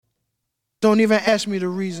Don't even ask me the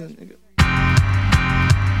reason, nigga.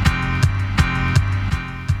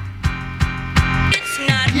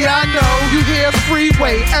 Yeah, I know, you hear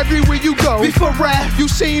freeway everywhere you go. Before rap, you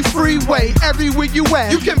seen freeway everywhere you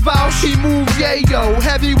at. You can vouch, he move, yayo,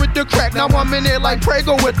 heavy with the crack. Now I'm in it like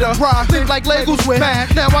Prego with the rock. Think like Legos with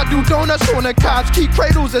Mac. Now I do donuts on the cops, keep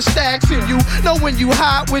cradles and stacks. And you know when you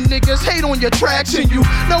hot, when niggas hate on your tracks. And you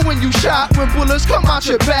know when you shot, when bullets come out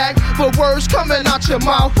your back. But words coming out your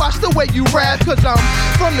mouth, watch the way you rap. Cause I'm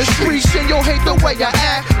from the streets and you'll hate the way I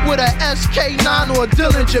act. With a SK9 or a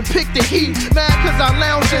Dillinger, pick the heat. Mad cause I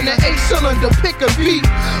lounge in the 8-cylinder, pick a beat.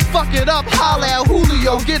 Fuck it up, holla at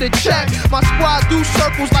Julio, get a check. My squad do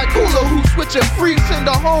circles like hula hoops, switching freaks in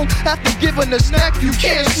the home after giving a snack. You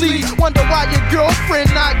can't sleep, wonder why your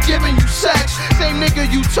girlfriend not giving you sex. Same nigga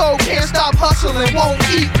you told can't stop hustling, won't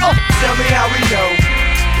eat. Tell me how we know.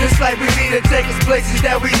 This life we need to take us places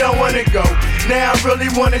that we don't wanna go. Now I really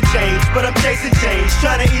wanna change, but I'm chasing change,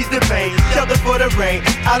 trying to ease the pain, shelter for the rain.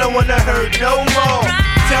 I don't wanna hurt no more.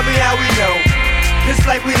 Tell me how we know. This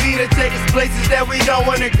life we need to take us places that we don't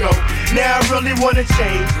wanna go. Now I really wanna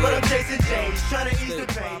change, but I'm chasing change, trying to ease the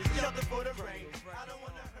pain, shelter for the rain. I don't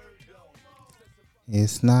wanna hurt no more.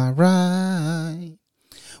 It's not right.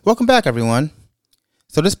 Welcome back, everyone.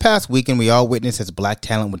 So this past weekend, we all witnessed as black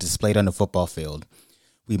talent was displayed on the football field.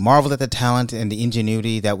 We marveled at the talent and the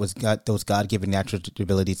ingenuity that was those God-given natural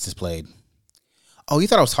abilities displayed. Oh, you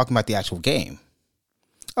thought I was talking about the actual game?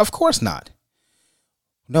 Of course not.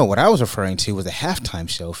 No, what I was referring to was a halftime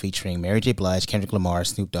show featuring Mary J. Blige, Kendrick Lamar,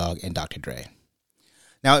 Snoop Dogg, and Dr. Dre.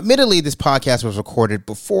 Now, admittedly, this podcast was recorded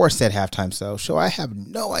before said halftime show, so I have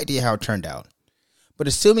no idea how it turned out. But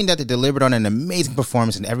assuming that they delivered on an amazing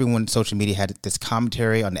performance and everyone on social media had this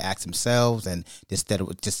commentary on the acts themselves and this that it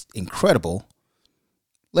was just incredible,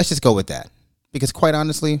 let's just go with that. Because quite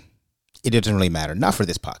honestly, it doesn't really matter. Not for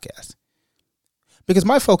this podcast. Because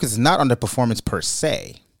my focus is not on the performance per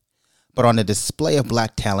se, but on the display of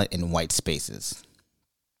black talent in white spaces.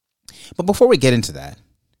 But before we get into that,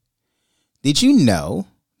 did you know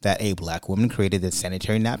that a black woman created the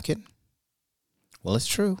sanitary napkin? Well, it's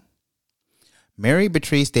true. Mary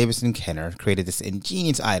Beatrice Davidson Kenner created this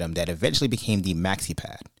ingenious item that eventually became the maxi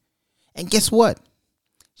pad. And guess what?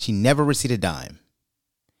 She never received a dime.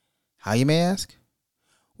 How, you may ask?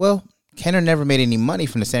 Well, Kenner never made any money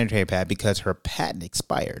from the sanitary pad because her patent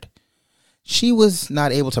expired. She was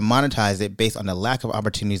not able to monetize it based on the lack of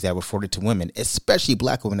opportunities that were afforded to women, especially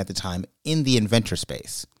black women at the time, in the inventor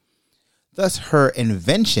space. Thus, her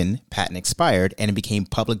invention patent expired and it became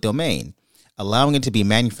public domain, allowing it to be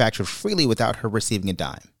manufactured freely without her receiving a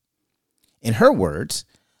dime. In her words,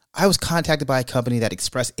 I was contacted by a company that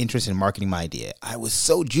expressed interest in marketing my idea. I was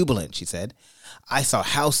so jubilant, she said. I saw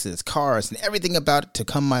houses, cars, and everything about it to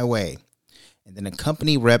come my way. And then a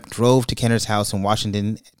company rep drove to Kenner's house in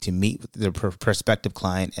Washington to meet with the prospective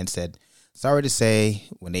client and said, sorry to say,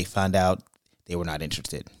 when they found out, they were not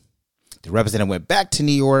interested. The representative went back to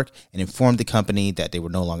New York and informed the company that they were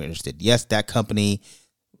no longer interested. Yes, that company,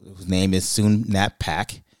 whose name is Soon Nap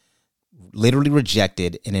Pak, literally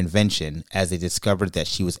rejected an invention as they discovered that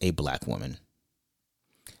she was a black woman.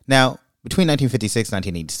 Now, between 1956 and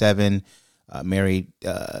 1987, Mary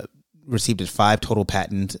received 5 total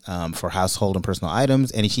patents for household and personal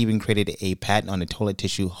items, and she even created a patent on a toilet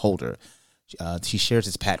tissue holder. She shares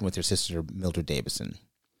this patent with her sister, Mildred Davidson.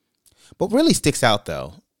 What really sticks out,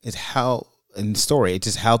 though, is how, in the story, it's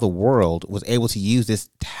just how the world was able to use this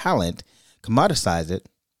talent, commoditize it,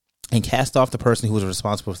 and cast off the person who was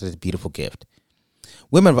responsible for this beautiful gift.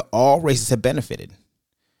 Women of all races have benefited,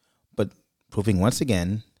 but proving once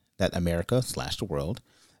again that America / the world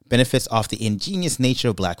benefits off the ingenious nature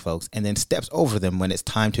of black folks and then steps over them when it's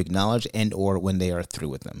time to acknowledge and or when they are through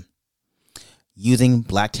with them. Using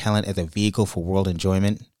black talent as a vehicle for world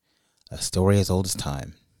enjoyment, a story as old as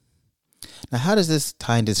time. Now, how does this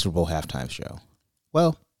tie into the Super Bowl halftime show?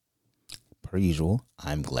 Well, per usual,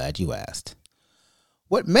 I'm glad you asked.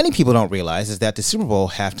 What many people don't realize is that the Super Bowl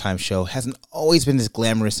halftime show hasn't always been this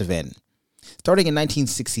glamorous event. Starting in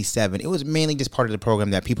 1967, it was mainly just part of the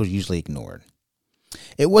program that people usually ignored.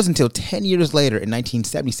 It wasn't until 10 years later in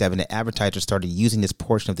 1977 that advertisers started using this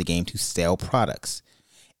portion of the game to sell products.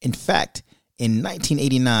 In fact, in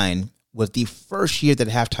 1989 was the first year that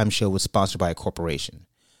the halftime show was sponsored by a corporation.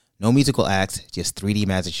 No musical acts, just 3D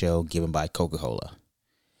magic show given by Coca-Cola.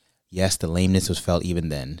 Yes, the lameness was felt even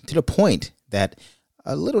then, to the point that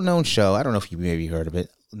a little-known show, I don't know if you maybe heard of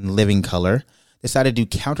it, Living Color, decided to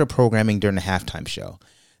do counter-programming during the halftime show.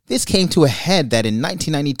 This came to a head that in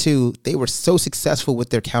 1992, they were so successful with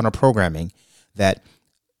their counter-programming that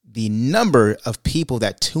the number of people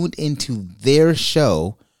that tuned into their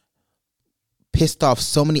show pissed off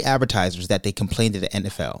so many advertisers that they complained to the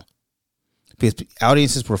NFL. Because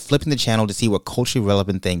audiences were flipping the channel to see what culturally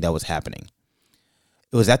relevant thing that was happening.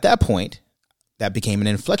 It was at that point that became an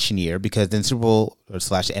inflection year, because then Super Bowl /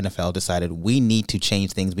 NFL decided we need to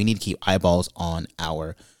change things. We need to keep eyeballs on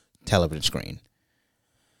our television screen.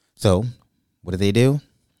 So what did they do?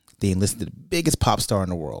 They enlisted the biggest pop star in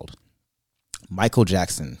the world, Michael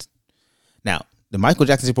Jackson. Now, the Michael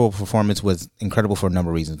Jackson Super Bowl performance was incredible for a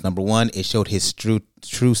number of reasons. Number one, it showed his true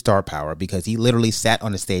star power, because he literally sat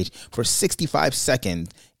on the stage for 65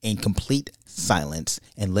 seconds in complete silence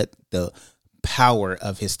and let the power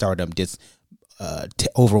of his stardom just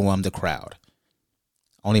to overwhelm the crowd.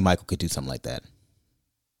 Only Michael could do something like that.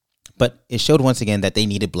 But it showed once again that they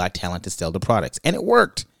needed black talent to sell the products, and it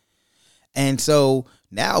worked. And so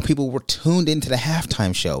now people were tuned into the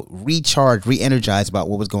halftime show, recharged, re-energized about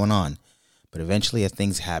what was going on. But eventually, as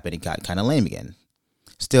things happened, it got kind of lame again.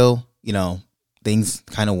 Still, things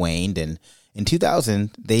kind of waned. And in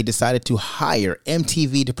 2000, they decided to hire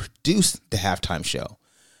MTV to produce the halftime show.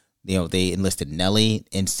 They enlisted Nelly,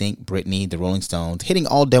 NSYNC, Britney, the Rolling Stones, hitting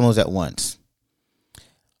all demos at once.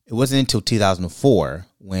 It wasn't until 2004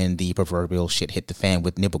 when the proverbial shit hit the fan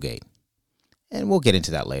with Nipplegate. And we'll get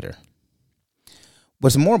into that later.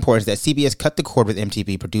 What's more important is that CBS cut the cord with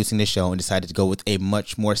MTV producing the show and decided to go with a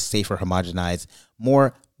much more safer, homogenized,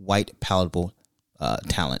 more white, palatable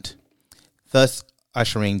talent. Thus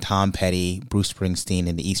ushering Tom Petty, Bruce Springsteen,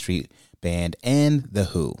 and the E Street Band, and The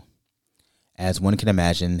Who. As one can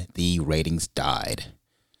imagine, the ratings died.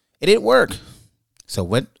 It didn't work. So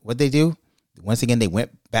what they do? Once again, they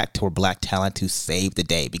went back toward black talent to save the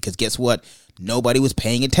day, because guess what? Nobody was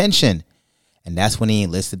paying attention. And that's when he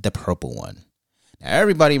enlisted the purple one. Now,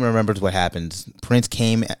 everybody remembers what happens. Prince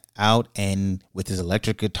came out and with his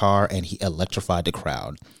electric guitar, and he electrified the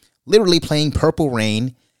crowd, literally playing Purple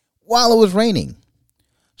Rain while it was raining.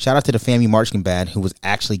 Shout out to the FAMU marching band, who was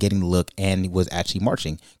actually getting the look and was actually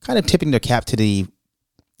marching, kind of tipping their cap to the,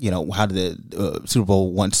 how the Super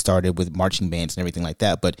Bowl once started with marching bands and everything like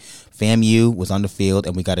that. But FAMU was on the field,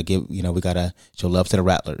 and we got to show love to the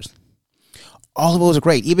Rattlers. All of it was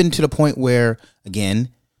great, even to the point where, again,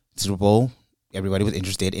 Super Bowl, everybody was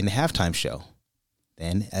interested in the halftime show.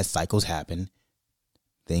 Then, as cycles happen,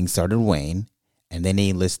 things started to wane, and then they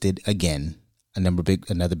enlisted again another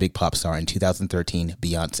big pop star in 2013,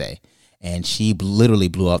 Beyonce, and she literally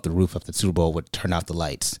blew off the roof of the Super Bowl with Turn Out the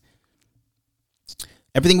Lights.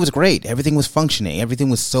 Everything was great. Everything was functioning. Everything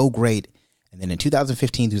was so great. And then in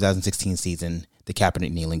 2015-2016 season, the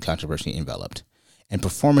Kaepernick kneeling controversy enveloped, and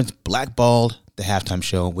performance blackballed the halftime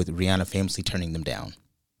show, with Rihanna famously turning them down.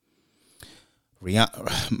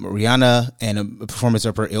 Rihanna and a performance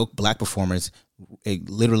of her ilk, black performers,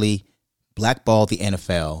 literally blackballed the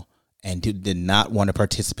NFL and did not want to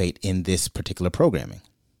participate in this particular programming,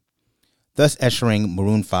 thus ushering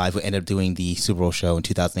Maroon 5, who ended up doing the Super Bowl show in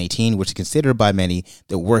 2018, which is considered by many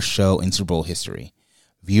the worst show in Super Bowl history.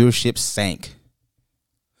 Viewership sank.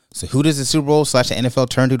 So who does the Super Bowl / the NFL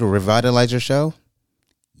turn to revitalize their show?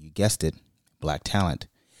 You guessed it, black talent.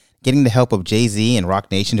 Getting the help of Jay-Z and Rock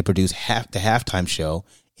Nation to produce the halftime show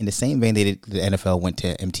in the same vein the NFL went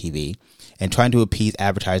to MTV, and trying to appease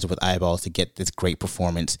advertisers with eyeballs to get this great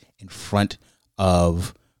performance in front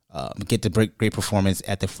of, get the great performance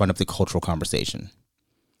at the front of the cultural conversation.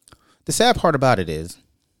 The sad part about it is,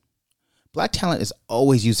 black talent is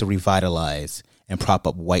always used to revitalize and prop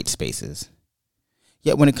up white spaces.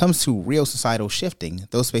 Yet when it comes to real societal shifting,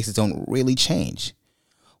 those spaces don't really change.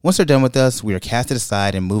 Once they're done with us, we are casted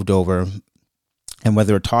aside and moved over. And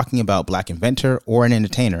whether we're talking about black inventor or an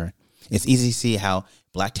entertainer, it's easy to see how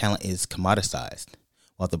black talent is commoditized,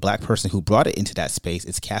 while the black person who brought it into that space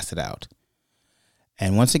is casted out.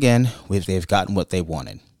 And once again, they've gotten what they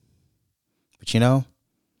wanted. But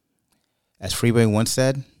as Freeway once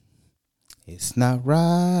said, it's not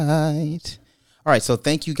right. All right, so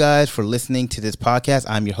thank you guys for listening to this podcast.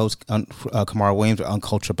 I'm your host, Kamara Williams, of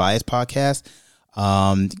Uncultured Bias Podcast.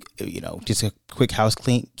 Just a quick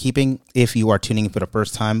housekeeping. If you are tuning in for the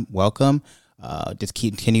first time, welcome. Just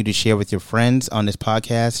continue to share with your friends on this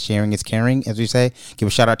podcast. Sharing is caring, as we say. Give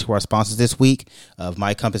a shout out to our sponsors this week of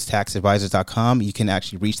MyCompassTaxAdvisors.com. You can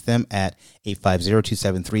actually reach them at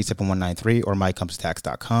 850-273-7193 or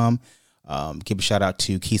MyCompassTax.com. Give a shout out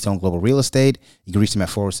to Keystone Global Real Estate. You can reach them at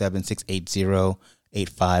 407-680-8510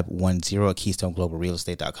 at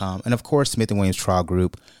KeystoneGlobalRealEstate.com. And of course, Smith & Williams Trial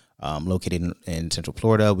Group, located in Central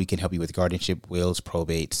Florida. We can help you with guardianship, wills,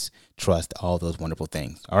 probates, trust, all those wonderful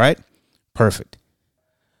things. All right? Perfect.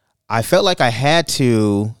 I felt like I had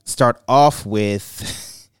to start off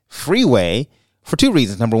with Freeway for two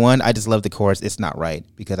reasons. Number one, I just love the chorus. It's not right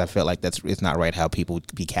because I feel like it's not right how people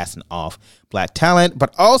be casting off black talent.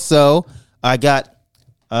 But also, I got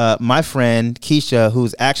my friend Keisha,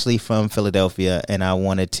 who's actually from Philadelphia, and I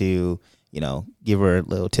wanted to, give her a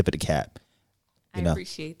little tip of the cap. I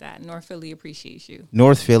appreciate that. North Philly appreciates you.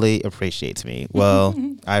 North Philly appreciates me. Well,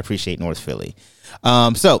 I appreciate North Philly.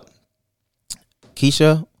 So,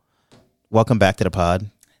 Keisha, welcome back to the pod.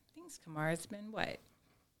 Thanks, Kamar. It's been what?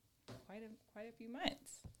 Quite a few months.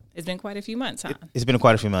 It's been quite a few months, huh? It's been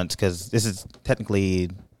quite a few months because this is technically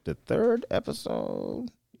the third episode.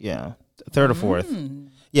 Yeah, third or fourth.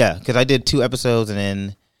 Yeah, because I did 2 episodes and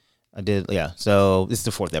then I did, so this is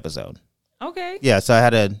the 4th episode. Okay. Yeah, so I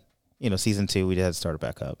had season 2, we had to start it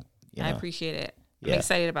back up. I appreciate it. I'm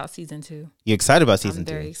excited about season 2. You're excited about season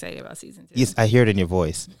 2? I'm very excited about season 2. Yes, I hear it in your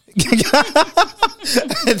voice.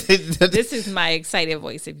 This is my excited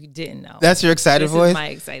voice, if you didn't know. That's your excited voice? This is my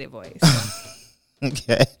excited voice.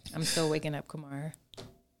 Okay. I'm still waking up, Kamar.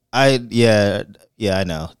 I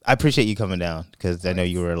know. I appreciate you coming down because I know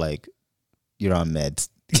you were you're on meds.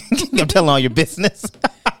 I'm telling all your business.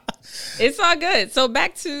 It's all good. So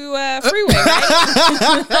back to Freeway,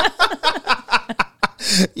 right?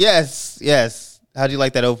 Yes. How do you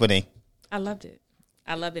like that opening? I loved it,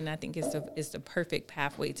 and I think it's the perfect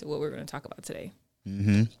pathway to what we're going to talk about today.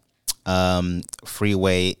 Mm-hmm.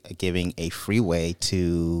 Freeway, giving a freeway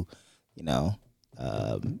to,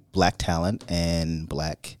 black talent and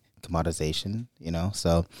black commoditization.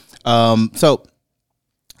 So I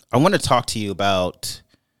want to talk to you about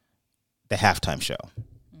the halftime show.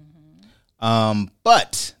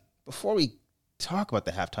 But before we talk about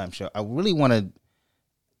the halftime show, I really want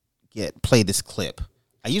to play this clip.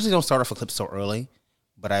 I usually don't start off a clip so early,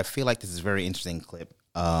 but I feel like this is a very interesting clip.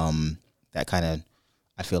 That kind of,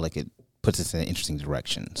 I feel like it puts us in an interesting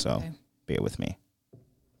direction. So bear with me.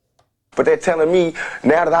 But they're telling me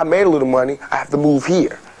now that I made a little money, I have to move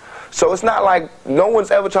here. So it's not like no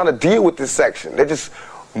one's ever trying to deal with this section. They're just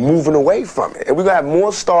moving away from it. And we're going to have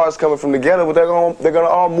more stars coming from together, but they're gonna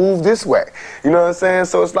all move this way. You know what I'm saying?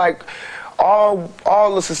 So it's like all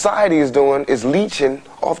the society is doing is leeching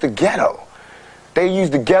off the ghetto. They use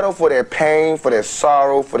the ghetto for their pain, for their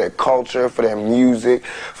sorrow, for their culture, for their music,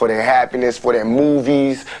 for their happiness, for their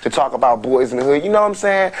movies, to talk about boys in the hood. You know what I'm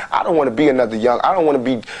saying? I don't want to be I don't want to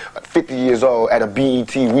be 50 years old at a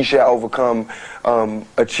BET We Shall Overcome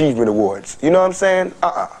Achievement Awards. You know what I'm saying?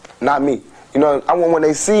 Not me. I want when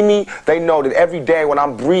they see me, they know that every day when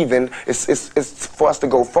I'm breathing, it's for us to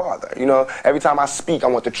go farther. Every time I speak, I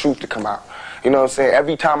want the truth to come out. You know what I'm saying?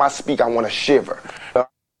 Every time I speak, I want to shiver.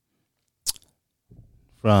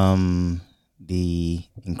 From the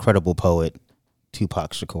incredible poet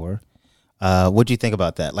Tupac Shakur, what do you think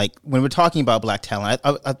about that? Like when we're talking about black talent,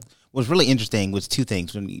 I was really interesting was 2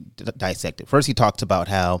 things when we dissected. First, he talked about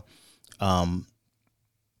how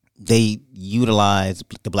they utilize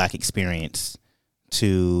the black experience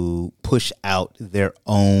to push out their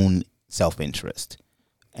own self-interest.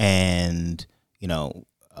 And,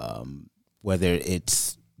 whether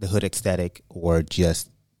it's the hood aesthetic or just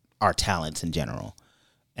our talents in general.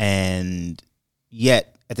 And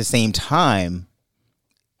yet, at the same time,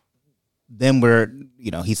 then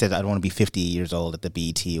he said, I don't want to be 50 years old at the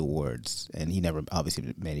BET Awards. And he never,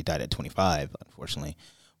 obviously, he died at 25, unfortunately.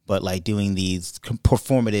 But doing these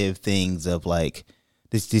performative things of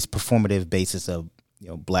this performative basis of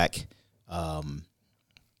black,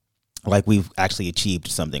 we've actually achieved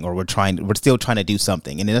something, or we're still trying to do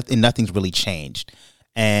something, and nothing's really changed.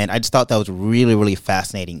 And I just thought that was a really, really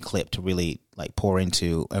fascinating clip to really pour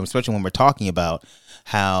into, and especially when we're talking about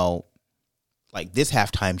how this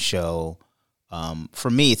halftime show. For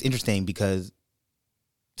me, it's interesting because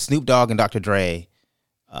Snoop Dogg and Dr. Dre,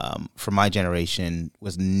 for my generation,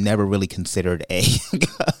 was never really considered a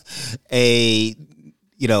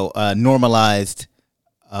normalized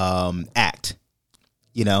act,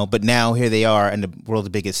 but now here they are in the world's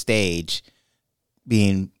biggest stage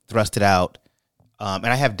being thrusted out. And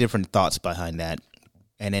I have different thoughts behind that.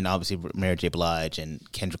 And then obviously Mary J. Blige and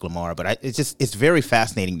Kendrick Lamar. But it's very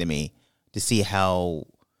fascinating to me to see how,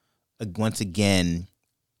 once again,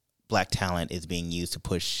 black talent is being used to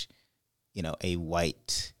push a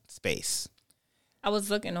white space. I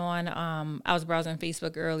was looking on, I was browsing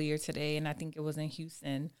Facebook earlier today, and I think it was in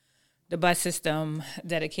Houston. The bus system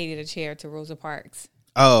dedicated a chair to Rosa Parks.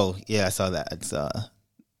 Oh, yeah, I saw that.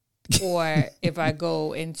 Or if I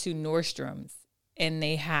go into Nordstrom's and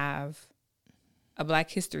they have a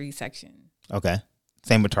Black History section. Okay.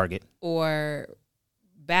 Same with Target. Or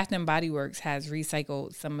Bath and Body Works has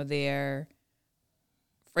recycled some of their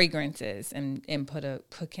fragrances and put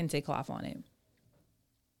kente cloth on it.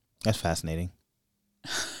 That's fascinating.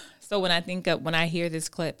 So when I hear this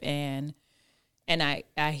clip and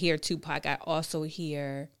I hear Tupac, I also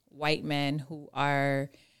hear white men who are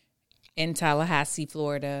in Tallahassee,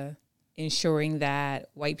 Florida, ensuring that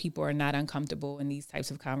white people are not uncomfortable in these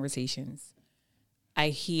types of conversations. I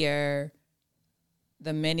hear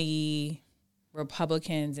the many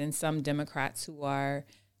Republicans and some Democrats who are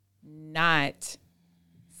not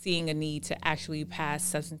seeing a need to actually pass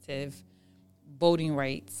substantive voting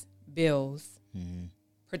rights bills,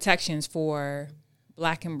 protections for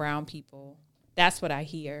Black and brown people. That's what I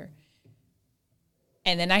hear.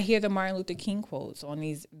 And then I hear the Martin Luther King quotes on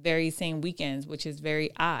these very same weekends, which is very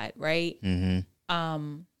odd, right?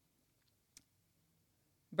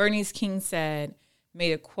 Bernice King said,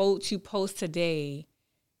 "May the quote you post today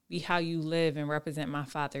be how you live and represent my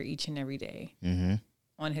father each and every day,"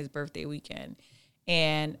 on his birthday weekend.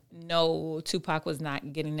 And no, Tupac was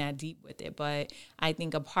not getting that deep with it. But I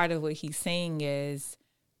think a part of what he's saying is,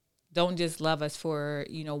 don't just love us for,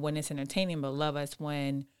 when it's entertaining, but love us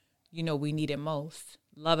when, we need it most.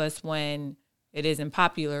 Love us when it isn't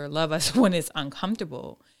popular. Love us when it's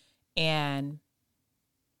uncomfortable. And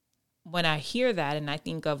when I hear that and I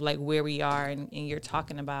think of like where we are and you're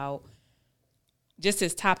talking about just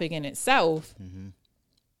this topic in itself,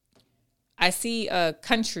 I see a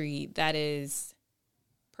country that is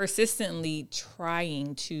persistently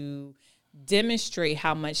trying to demonstrate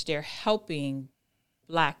how much they're helping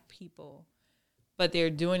Black people, but they're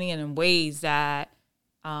doing it in ways that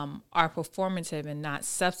are performative and not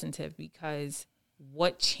substantive, because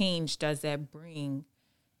what change does that bring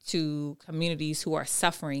to communities who are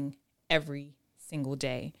suffering every single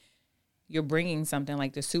day? You're bringing something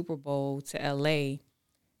like the Super Bowl to LA.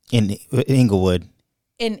 In Inglewood.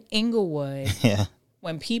 Yeah.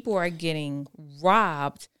 When people are getting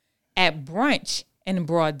robbed at brunch in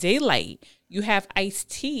broad daylight. You have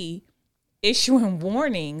Ice-T issuing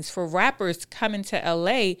warnings for rappers coming to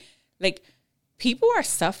LA. Like, people are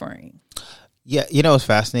suffering. Yeah, what's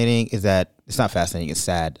fascinating is that it's not fascinating, it's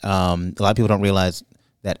sad. A lot of people don't realize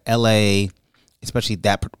that LA, especially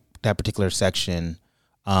that particular section,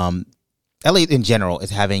 LA in general is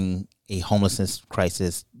having a homelessness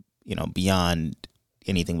crisis, beyond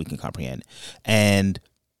anything we can comprehend. And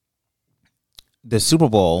the Super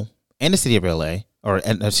Bowl and the city of LA, or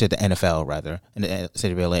I should the NFL rather, and the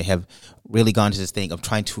city of LA have really gone to this thing of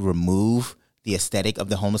trying to remove the aesthetic of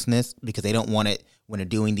the homelessness, because they don't want it when they're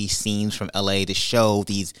doing these scenes from LA to show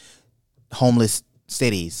these homeless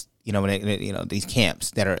cities, these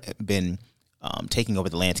camps that are been taking over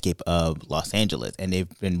the landscape of Los Angeles, and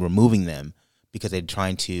they've been removing them because they're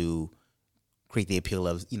trying to create the appeal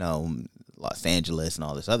of, Los Angeles and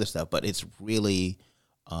all this other stuff. But it's really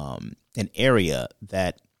an area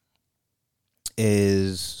that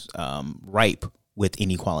is ripe with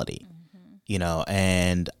inequality,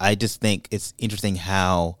 and I just think it's interesting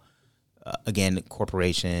how, again,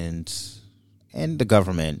 corporations and the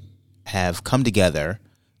government have come together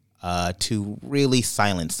to really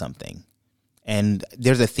silence something. And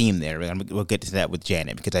there's a theme there. We'll get to that with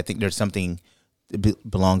Janet, because I think there's something that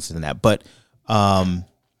belongs in that. But, going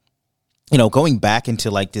back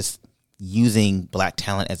into like this, using Black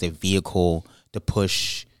talent as a vehicle to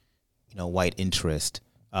push, white interest.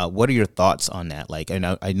 What are your thoughts on that? Like,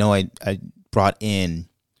 I know I brought in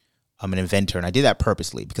an inventor, and I did that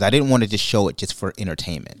purposely because I didn't want to just show it just for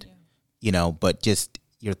entertainment, but just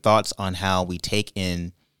your thoughts on how we take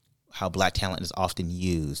in how Black talent is often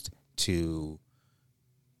used to,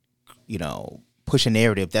 push a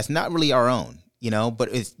narrative that's not really our own, but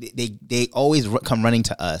it's, they always come running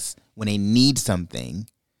to us when they need something,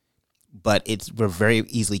 but we're very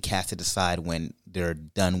easily casted aside when they're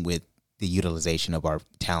done with the utilization of our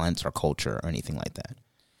talents or culture or anything like that.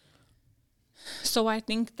 So I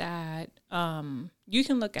think that you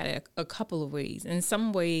can look at it a couple of ways. In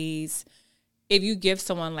some ways, if you give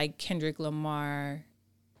someone like Kendrick Lamar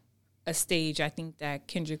a stage, I think that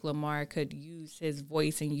Kendrick Lamar could use his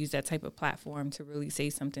voice and use that type of platform to really say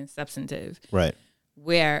something substantive. Right.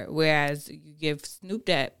 Whereas you give Snoop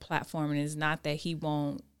that platform, and it's not that he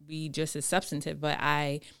won't be just as substantive, but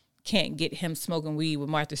I can't get him smoking weed with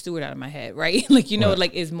Martha Stewart out of my head, right? Like, right.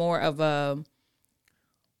 Like it's more of a,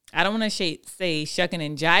 I don't want to say shucking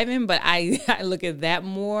and jiving, but I look at that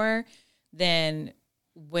more than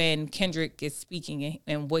when Kendrick is speaking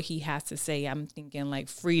and what he has to say. I'm thinking like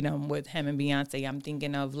freedom with him and Beyonce. I'm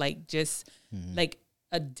thinking of like just like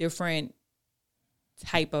a different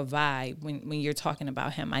type of vibe when you're talking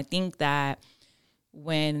about him. I think that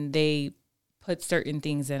when they put certain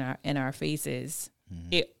things in our faces,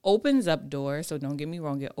 it opens up doors. So don't get me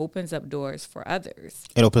wrong. It opens up doors for others.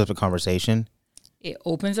 It opens up a conversation. It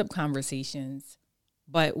opens up conversations,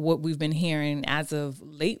 But what we've been hearing as of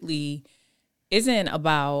lately isn't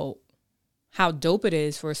about how dope it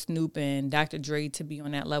is for Snoop and Dr. Dre to be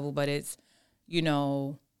on that level, but it's, you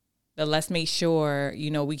know, the let's make sure,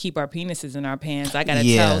 you know, we keep our penises in our pants. I gotta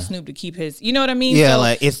tell Snoop to keep his, you know what I mean? Yeah, so,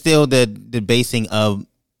 like it's still the basing of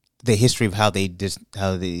the history of how they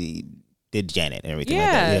did Janet and everything.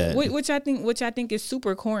 Yeah, like that. which I think is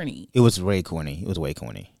super corny. It was way corny.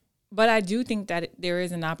 But I do think that there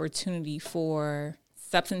is an opportunity for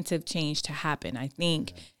substantive change to happen. I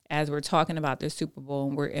think as we're talking about the Super Bowl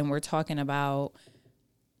and we're talking about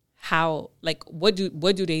how, like, what do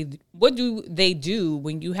they do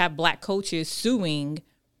when you have black coaches suing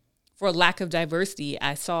for lack of diversity?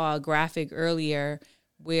 I saw a graphic earlier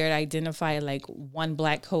where it identified like one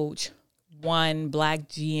black coach, one black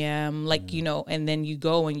GM, like, you know, and then you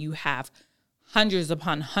go and you have hundreds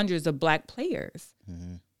upon hundreds of black players.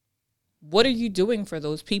 Mm-hmm. What are you doing for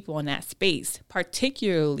those people in that space,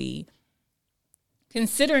 particularly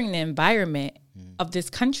considering the environment of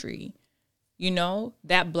this country? You know,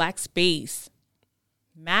 that black space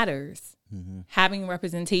matters. Mm-hmm. Having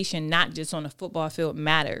representation, not just on a football field,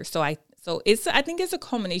 matters. So I think it's a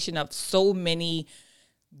culmination of so many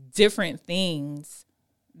different things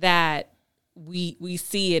that we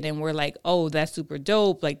see it and we're like, oh, that's super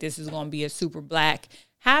dope. Like, this is going to be a super black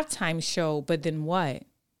halftime show. But then what?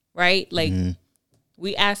 Right? Like,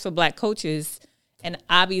 we asked for black coaches, and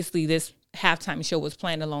obviously this halftime show was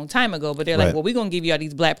planned a long time ago, but they're like, well, we're going to give you all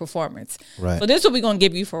these black performers. Right. So this is what we're going to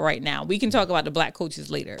give you for right now. We can talk about the black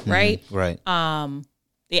coaches later, right? Right.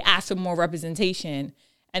 They asked for more representation,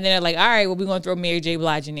 and then they're like, all right, well, we're going to throw Mary J.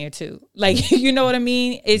 Blige in there too. Like, you know what I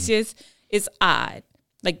mean? It's just, it's odd.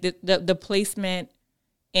 Like, the placement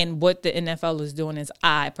and what the NFL is doing is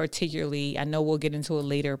odd, particularly, I know we'll get into it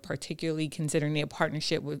later, particularly considering their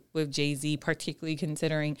partnership with Jay-Z, particularly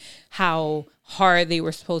considering how hard they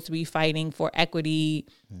were supposed to be fighting for equity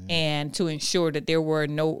and to ensure that there were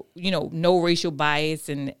no racial bias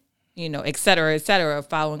and, you know, et cetera,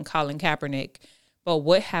 following Colin Kaepernick. But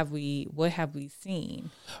what have we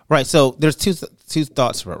seen? Right. So there's two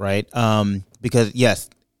thoughts, right? Because yes,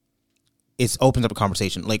 it opens up a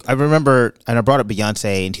conversation. Like, I remember, and I brought up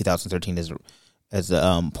Beyonce in 2013 as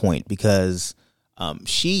a point because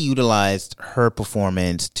she utilized her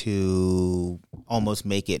performance to almost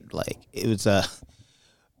make it like it was a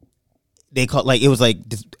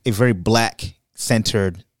very black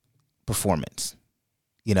centered performance,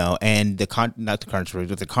 you know. And the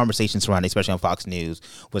conversation surrounding, especially on Fox News,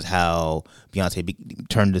 was how Beyonce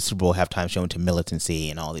turned the Super Bowl halftime show into militancy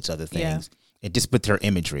and all these other things. Yeah. It just with her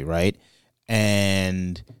imagery, right?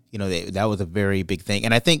 And, you know, that was a very big thing.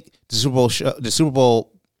 And I think the Super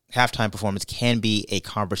Bowl halftime performance can be a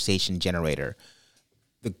conversation generator.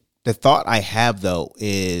 The thought I have, though,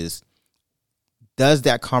 is does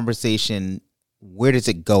that conversation, where does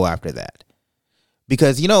it go after that?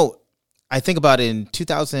 Because, you know, I think about in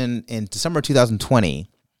December 2020,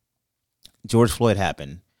 George Floyd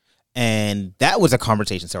happened. And that was a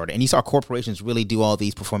conversation starter. And you saw corporations really do all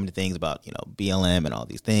these performative things about, you know, BLM and all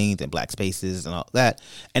these things and black spaces and all that.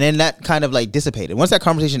 And then that kind of like dissipated. Once that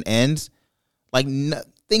conversation ends, like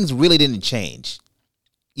things really didn't change.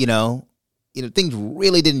 You know, things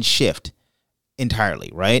really didn't shift entirely,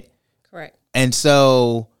 right? Correct. And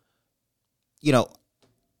so, you know,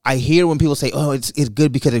 I hear when people say, oh, it's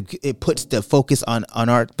good because it puts the focus on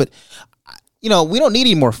art. But, you know, we don't need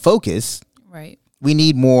any more focus. Right. We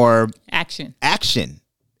need more action,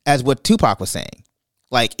 as what Tupac was saying.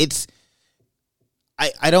 Like, it's,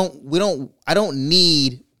 I don't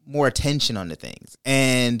need more attention on the things.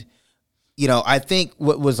 And, you know, I think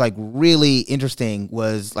what was like really interesting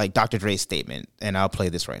was like Dr. Dre's statement, and I'll play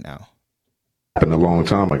this right now. Happened a long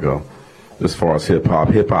time ago. As far as hip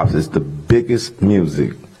hop is the biggest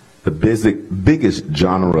music, the biggest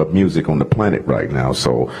genre of music on the planet right now.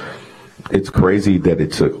 So it's crazy that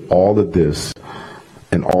it took all of this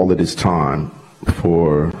and all of this time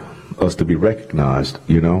for us to be recognized,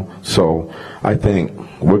 you know? So I think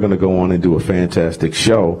we're going to go on and do a fantastic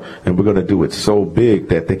show, and we're going to do it so big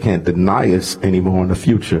that they can't deny us anymore in the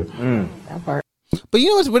future. That part. But you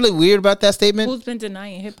know what's really weird about that statement? Who's been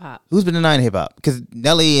denying hip-hop? Because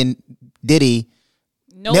Nelly and Diddy,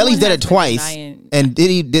 Nelly's did it twice, and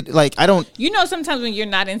Diddy did, like, I don't... You know, sometimes when you're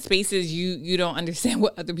not in spaces, you don't understand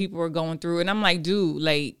what other people are going through. And I'm like, dude,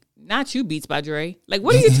 like, not you, Beats by Dre. Like,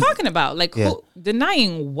 what are you talking about? Like, who,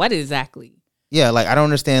 denying what exactly? Yeah, like, I don't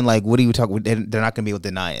understand, like, what are you talking about? They're not going to be able to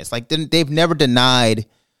deny us. Like, they've never denied,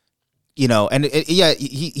 you know, and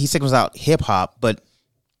he signals out hip-hop, but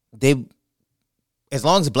as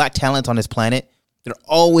long as black talent's on this planet, they're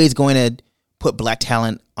always going to put black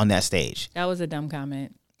talent on that stage. That was a dumb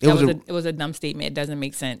comment. It was a dumb statement. It doesn't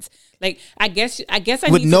make sense. Like, I guess I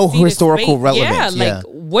with need no to see historical this space. relevance. Yeah, like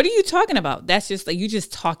what are you talking about? That's just like you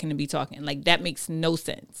just talking to be talking. Like that makes no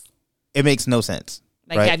sense. It makes no sense.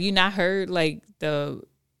 Like, right? have you not heard like the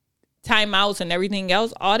timeouts and everything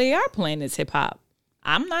else? All they are playing is hip hop.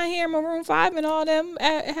 I'm not hearing Maroon 5 and all them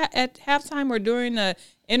at halftime or during the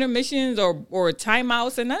intermissions or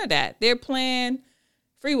timeouts and none of that. They're playing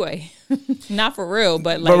Freeway. Not for real,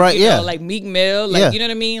 but like, right, you yeah. know, like Meek Mill, like, Yeah. you know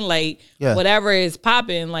what I mean? Like, Yeah. whatever is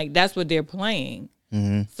popping, like, that's what they're playing.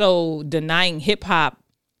 Mm-hmm. So denying hip hop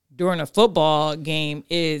during a football game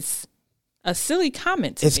is a silly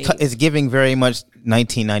comment to me. It's giving very much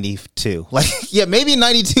 1992. Like, yeah, maybe in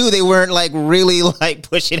 92 they weren't like really like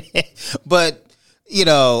pushing it, but you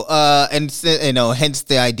know, and you know, hence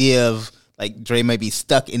the idea of like Dre might be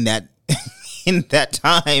stuck in that in that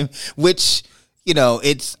time, which, you know,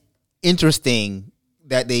 it's interesting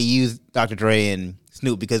that they use Dr. Dre and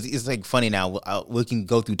Snoop because it's like funny now. We can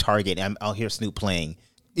go through Target and I'll hear Snoop playing,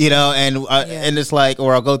 you know, and it's like,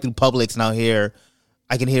 or I'll go through Publix and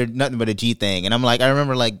I can hear nothing but a G thing, and I'm like, I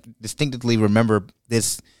remember like distinctively remember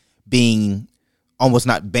this being almost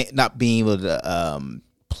not being able to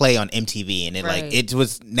play on MTV, and it Right. like it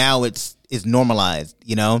was now it's normalized,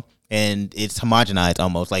 you know, and it's homogenized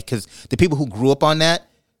almost like because the people who grew up on that,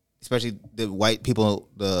 especially the white people,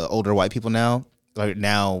 the older white people now, like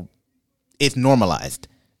now it's normalized,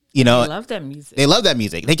 you know. I love that music. They love that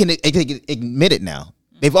music. They can admit it now.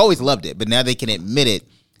 They've always loved it, but now they can admit it,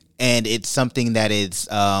 and it's something that is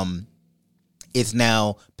it's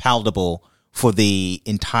now palatable for the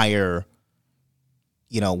entire,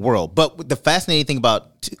 you know, world. But the fascinating thing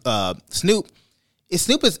about Snoop is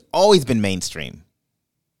Snoop has always been mainstream.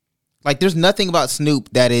 Like, there's nothing about Snoop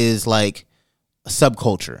that is like a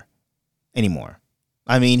subculture anymore.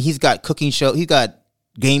 I mean, he's got cooking show, he's got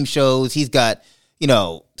game shows, he's got, you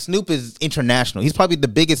know, Snoop is international. He's probably the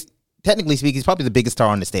biggest, technically speaking, he's probably the biggest star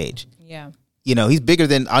on the stage. Yeah. You know, he's bigger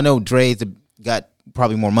than, I know Dre's got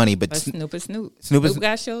probably more money, but Snoop is Snoop. Snoop is-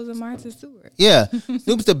 got shows with Martha Stewart. yeah,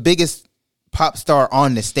 Snoop's the biggest pop star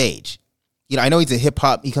on the stage. You know, I know he's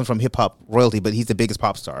he comes from hip hop royalty, but he's the biggest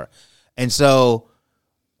pop star. And so,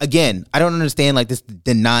 again, I don't understand like this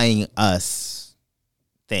denying us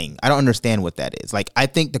thing. I don't understand what that is. Like, I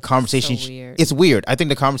think the conversation, So weird. it's weird. I think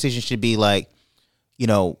the conversation should be like, you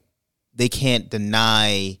know, they can't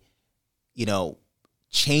deny, you know,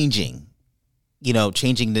 changing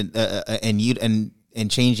the and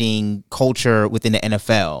changing culture within the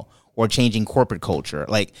NFL or changing corporate culture.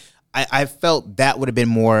 Like, I felt that would have been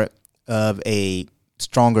more of a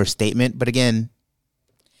stronger statement. But again,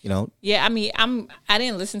 you know, Yeah, I mean, I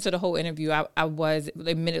didn't listen to the whole interview. I was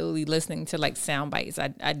admittedly listening to like sound bites. I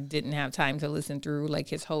didn't have time to listen through like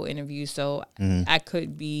his whole interview, so I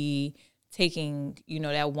could be taking, you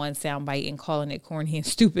know, that one sound bite and calling it corny and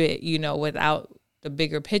stupid, you know, without the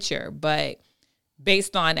bigger picture. But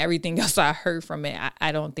based on everything else I heard from it,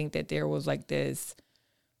 I don't think that there was like this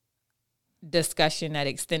discussion that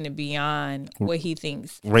extended beyond what he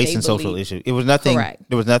thinks race they and social believe. issue. It was nothing. Correct.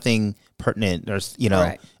 There was nothing pertinent or, you know,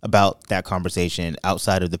 Correct. about that conversation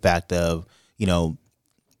outside of the fact of, you know,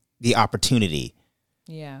 the opportunity,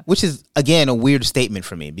 Yeah, which is again a weird statement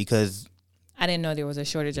for me because I didn't know there was a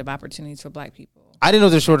shortage of opportunities for Black people. I didn't know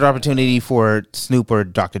there's shorter opportunity for Snoop or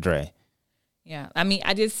Dr. Dre. Yeah, I mean,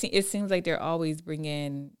 it seems like they're always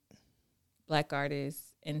bringing Black artists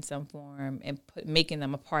in some form and making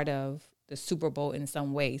them a part of the Super Bowl in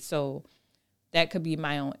some way. So that could be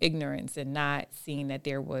my own ignorance and not seeing that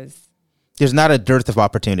There's not a dearth of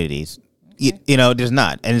opportunities. You know, there's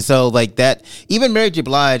not. And so like that, even Mary J.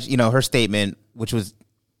 Blige, you know, her statement, which was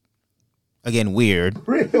again weird.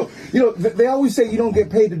 Real. You know, they always say you don't get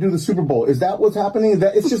paid to do the Super Bowl. Is that what's happening?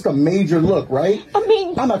 That it's just a major look, right? I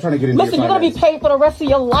mean, I'm not trying to get into listen, your you're gonna be finances. paid for the rest of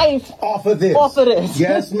your life Off of this. off of this.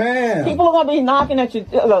 Yes, ma'am. People are gonna be knocking at you.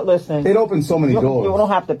 Look, listen, It opens so many you doors. don't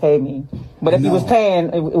have to pay me, but if you No. was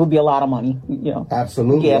paying, it would be a lot of money. You know.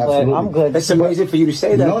 Absolutely, Yeah, absolutely. but I'm good. It's amazing for you to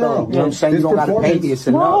say that, No, no, though. no. You know what I'm saying? This You don't got to pay performance- me. It's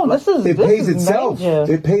No, enough. It pays is itself.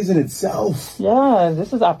 major. It pays in itself. Yeah,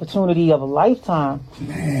 this is opportunity of a lifetime.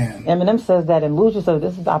 Man. Eminem says that in Lose Yourself.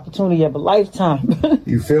 This is the opportunity of a lifetime.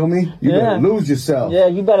 You feel me? You Yeah. better lose yourself. Yeah,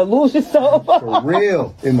 you better lose yourself. For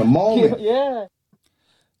real. In the moment. Yeah.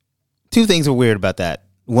 Two things are weird about that.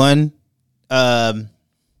 One, Mary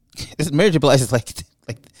J. Blige is like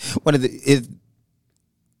one of the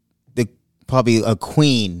probably a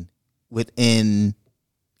queen within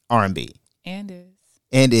R&B. and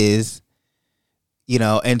is, you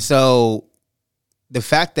know, and so the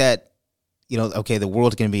fact that, you know, okay, the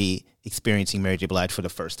world's going to be experiencing Mary J. Blige for the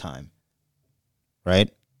first time, right?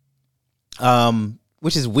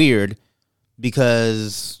 Which is weird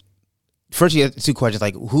because first you have two questions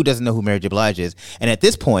like who doesn't know who Mary J. Blige is, and at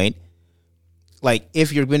this point, like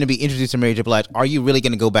if you're going to be introduced to Mary J. Blige, are you really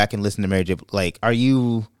going to go back and listen to Mary J. Like, are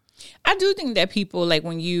you? I do think that people like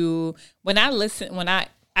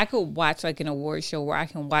I could watch like an award show where I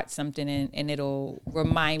can watch something and it'll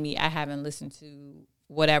remind me I haven't listened to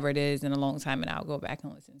whatever it is in a long time, and I'll go back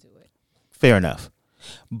and listen to it. Fair enough,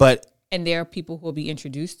 and there are people who will be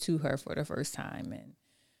introduced to her for the first time, and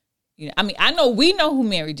I mean, we know who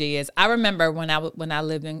Mary J is. I remember when I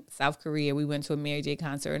lived in South Korea, we went to a Mary J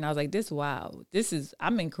concert, and I was like, "This wow,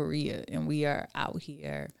 I'm in Korea, and we are out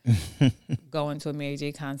here going to a Mary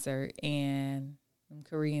J concert, and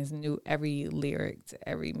Koreans knew every lyric to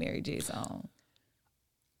every Mary J song."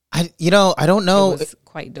 I don't know. It was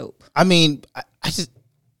quite dope. I mean,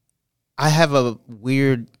 I have a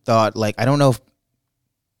weird thought. Like, I don't know if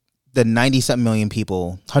the 90-something million people,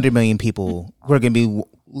 100 million people who are going to be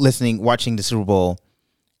watching the Super Bowl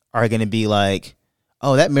are going to be like,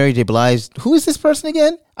 oh, that Mary J. Blige, who is this person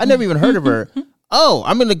again? I never even heard of her. Oh,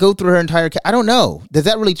 I'm going to go through her entire I don't know. Does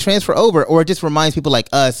that really transfer over, or it just reminds people like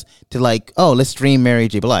us to like, oh, let's stream Mary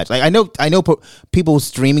J. Blige? Like, I know people's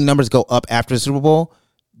streaming numbers go up after the Super Bowl.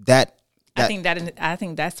 I think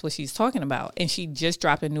that's what she's talking about, and she just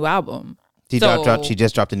dropped a new album. She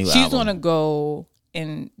just dropped a new album. She's going to go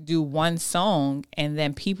and do one song, and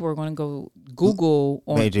then people are going to go Google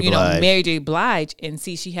on Mary J. Blige and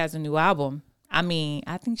see she has a new album. I mean,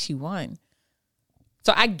 I think she won.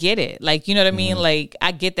 So I get it. Like, you know what I mean? Like,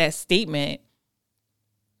 I get that statement.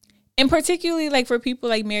 And particularly like for people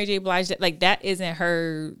like Mary J. Blige,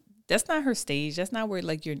 that's not her stage. That's not where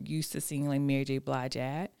like you're used to seeing like Mary J. Blige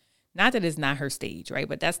at. Not that it's not her stage, right?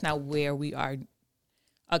 But that's not where we are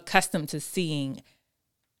accustomed to seeing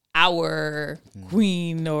our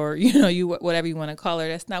queen, or whatever you want to call her.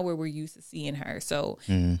 That's not where we're used to seeing her. So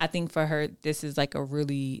I think for her, this is like a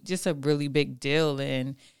really big deal,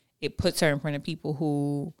 and it puts her in front of people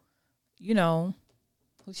who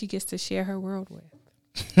she gets to share her world with.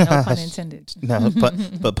 No pun intended. No,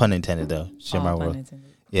 but pun intended though. Share my world.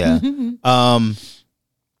 Intended. Yeah.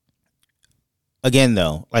 Again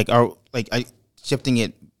though, shifting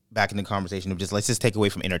it back in the conversation of just let's just take away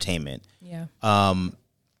from entertainment. Yeah.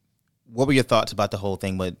 What were your thoughts about the whole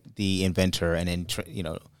thing with the inventor, and then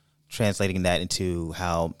translating that into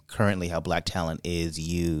how Black talent is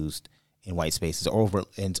used in white spaces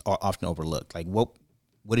and often overlooked? Like, what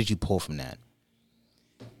did you pull from that?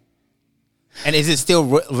 And is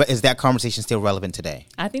that conversation still relevant today?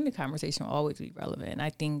 I think the conversation will always be relevant. I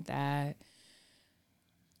think that,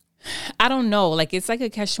 I don't know, like it's like a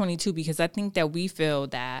catch-22, because I think that we feel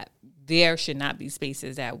that there should not be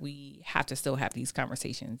spaces that we have to still have these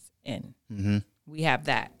conversations in. Mm-hmm. We have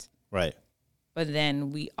that. Right. But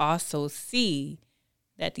then we also see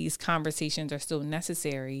that these conversations are still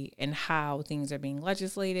necessary in how things are being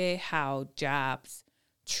legislated, how jobs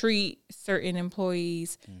treat certain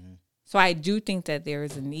employees. Mm-hmm. So I do think that there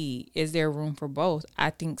is a need. Is there room for both? I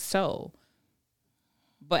think so.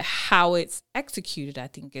 But how it's executed, I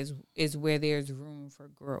think, is where there's room for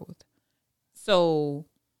growth. So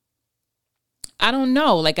I don't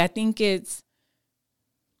know. Like, I think it's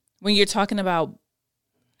when you're talking about,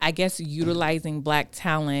 I guess, utilizing Black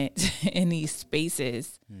talent in these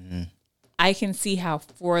spaces, mm-hmm. I can see how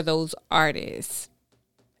for those artists,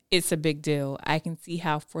 it's a big deal. I can see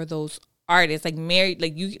how for those artists, like Mary,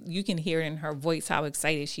 like you can hear in her voice how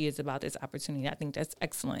excited she is about this opportunity. I think that's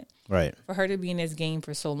excellent. Right. For her to be in this game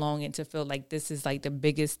for so long and to feel like this is like the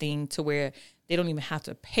biggest thing to where they don't even have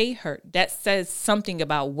to pay her, that says something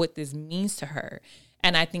about what this means to her.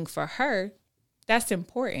 And I think for her, that's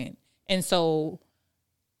important. And so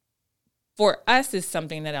for us, it's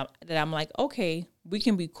something that I'm like, okay, we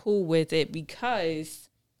can be cool with it because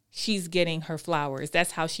she's getting her flowers.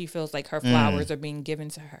 That's how she feels like her flowers are being given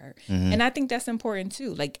to her. Mm-hmm. And I think that's important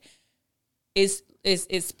too. Like, is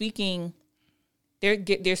speaking,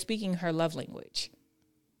 they're speaking her love language,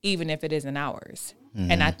 even if it isn't ours.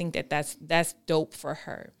 Mm-hmm. And I think that's dope for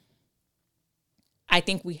her. I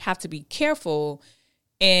think we have to be careful.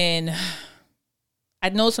 And I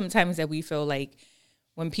know sometimes that we feel like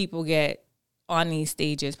when people get on these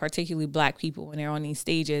stages, particularly Black people, when they're on these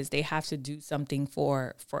stages, they have to do something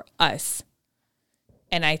for us.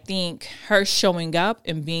 And I think her showing up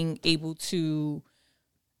and being able to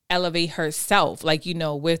elevate herself, like,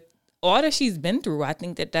 with all that she's been through, I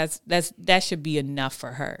think that should be enough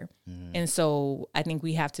for her. Mm. And so I think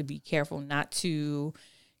we have to be careful not to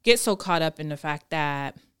get so caught up in the fact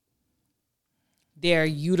that they're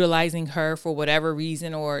utilizing her for whatever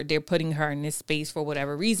reason, or they're putting her in this space for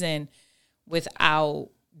whatever reason, without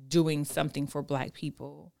doing something for Black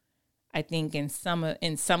people. I think in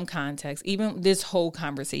some context, even this whole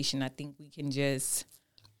conversation, I think we can just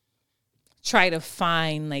try to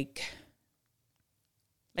find like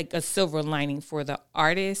a silver lining for the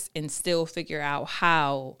artist and still figure out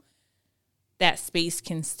how that space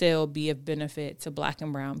can still be of benefit to Black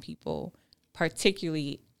and brown people,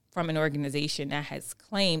 particularly from an organization that has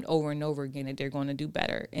claimed over and over again that they're going to do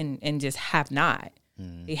better and just have not.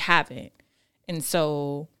 They haven't. And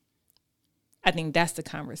so I think that's the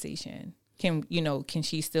conversation. Can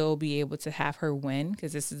she still be able to have her win?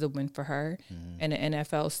 Because this is a win for her. And the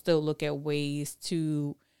NFL still look at ways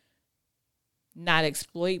to not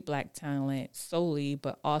exploit Black talent solely,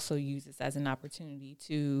 but also use this as an opportunity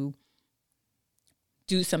to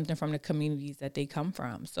do something from the communities that they come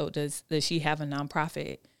from. So does she have a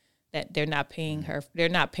nonprofit that they're not paying her? They're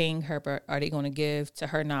not paying her, but are they going to give to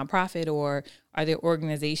her nonprofit, or are there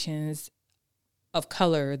organizations of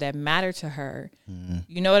color that matter to her?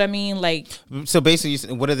 You know what I mean? Like, so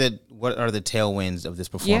basically, what are the tailwinds of this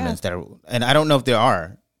performance that are? And I don't know if there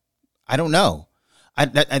are. I don't know.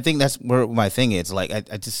 I think that's where my thing is. Like, I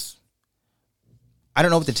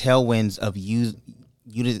don't know if the tailwinds of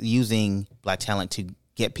using Black talent to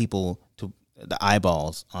get people to the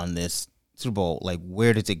eyeballs on this Super Bowl, like,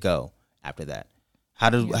 where does it go after that? How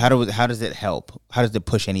does it help? How does it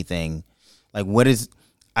push anything? Like, what is?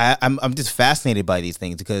 I'm just fascinated by these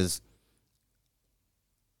things because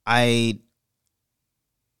I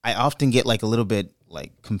often get like a little bit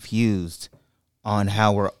like confused on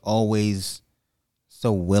how we're always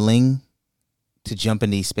so willing to jump in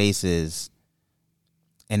these spaces,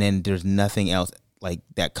 and then there's nothing else like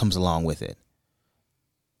that comes along with it.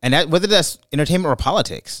 And that, whether that's entertainment or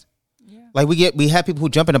politics, like we have people who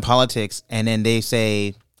jump into politics and then they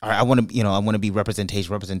say, all right, I want to be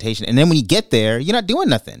representation. And then when you get there, you're not doing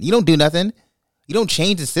nothing. You don't do nothing. You don't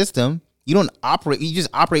change the system. You don't operate. You just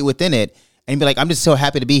operate within it and be like, I'm just so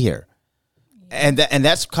happy to be here. And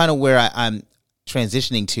that's kind of where I'm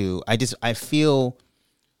transitioning to. I feel,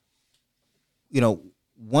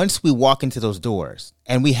 once we walk into those doors,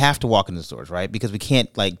 and we have to walk into those doors, right? Because we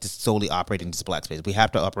can't like just solely operate in just Black space. We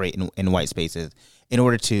have to operate in white spaces in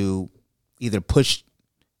order to either push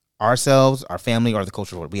ourselves, our family, or the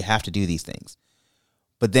culture forward. We have to do these things.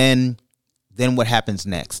 But then what happens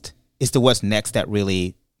next? It's the what's next that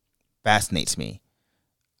really fascinates me.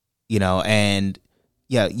 And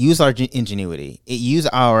use our ingenuity. Use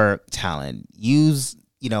our talent. Use,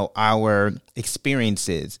 our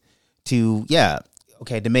experiences to,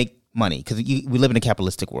 to make money. Because we live in a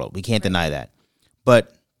capitalistic world. We can't deny that.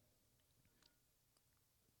 But,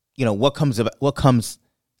 what comes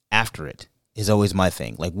after it is always my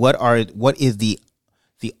thing. Like, what is the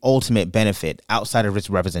ultimate benefit outside of its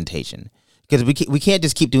representation? Because we can't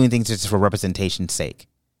just keep doing things just for representation's sake.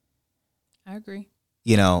 I agree.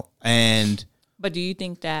 But do you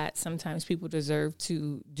think that sometimes people deserve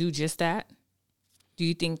to do just that? Do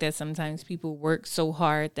you think that sometimes people work so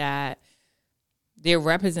hard that their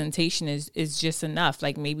representation is just enough?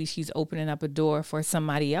 Like, maybe she's opening up a door for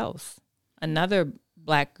somebody else, another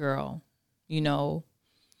Black girl,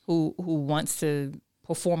 who wants to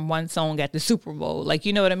perform one song at the Super Bowl. Like,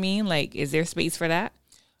 you know what I mean? Like, is there space for that?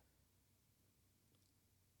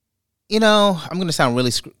 I'm going to sound really,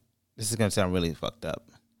 this is going to sound really fucked up.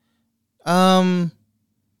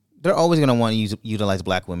 They're always going to want to utilize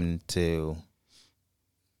Black women to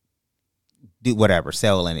do whatever,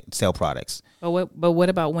 sell products. But what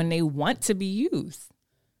about when they want to be used?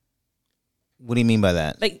 What do you mean by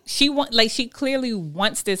that? Like, she clearly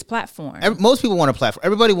wants this platform. Most people want a platform.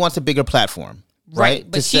 Everybody wants a bigger platform, right?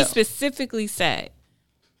 But she specifically said,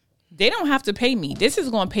 they don't have to pay me. This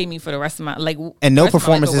is going to pay me for the rest of my and no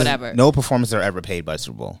performances, no performances are ever paid by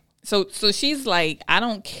Super Bowl. So she's like, I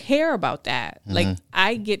don't care about that. Mm-hmm. Like,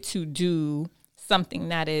 I get to do something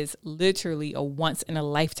that is literally a once in a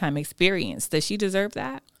lifetime experience. Does she deserve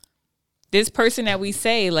that? This person that we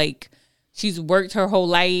say, like, she's worked her whole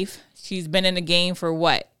life. She's been in the game for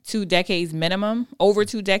what? 2 decades minimum? Over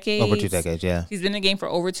 2 decades? Over 2 decades, yeah. She's been in the game for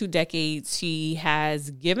over 2 decades. She has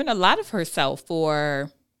given a lot of herself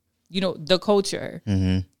for, the culture.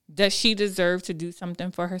 Mm-hmm. Does she deserve to do something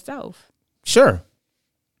for herself? Sure.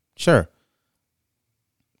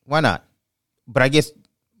 Why not? But I guess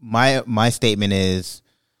my statement is,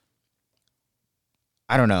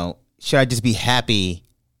 I don't know. Should I just be happy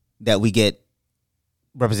that we get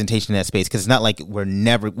representation in that space? Because it's not like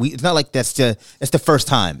it's not like that's the first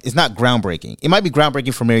time. It's not groundbreaking. It might be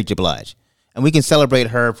groundbreaking for Mary J. Blige, and we can celebrate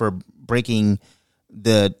her for breaking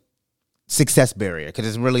the success barrier, because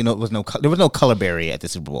there's really there was no color barrier at the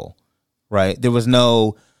Super Bowl, right? There was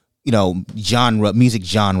no music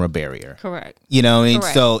genre barrier. Correct. And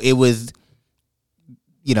so it was,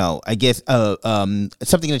 I guess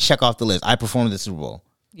something to check off the list. I performed at the Super Bowl.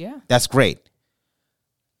 Yeah. That's great.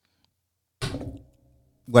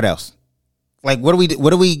 What else? Like, what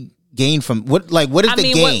do we gain from what is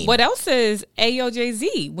the gain? What else is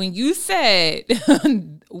Jay-Z? When you said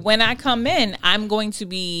when I come in, I'm going to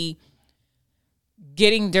be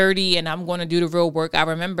getting dirty and I'm going to do the real work. I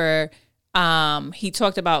remember he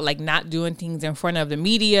talked about like not doing things in front of the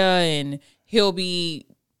media, and he'll be,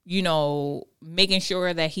 making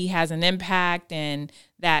sure that he has an impact and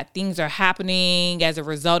that things are happening as a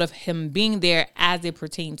result of him being there as it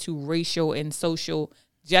pertains to racial and social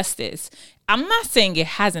justice. I'm not saying it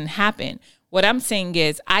hasn't happened. What I'm saying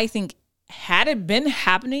is I think had it been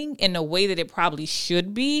happening in the way that it probably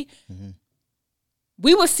should be,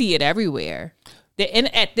 we will see it everywhere.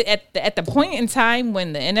 At the point in time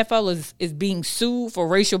when the NFL is being sued for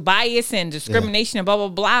racial bias and discrimination and blah, blah,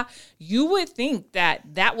 blah, you would think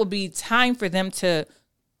that would be time for them to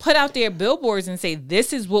put out their billboards and say,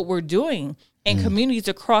 this is what we're doing. And communities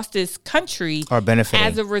across this country are benefiting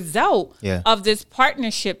as a result of this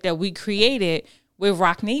partnership that we created with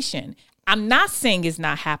Roc Nation. I'm not saying it's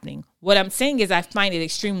not happening. What I'm saying is I find it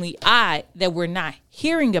extremely odd that we're not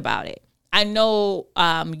hearing about it. I know,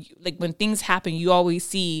 like when things happen, you always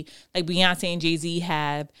see like Beyonce and Jay-Z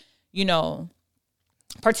have,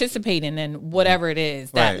 participating in whatever it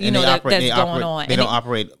is that that's going on. They don't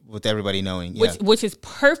operate with everybody knowing, which is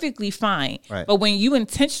perfectly fine. Right. But when you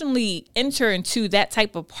intentionally enter into that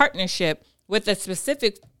type of partnership with a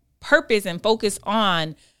specific purpose and focus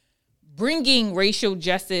on bringing racial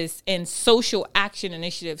justice and social action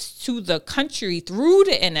initiatives to the country through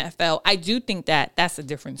the NFL, I do think that that's a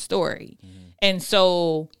different story. And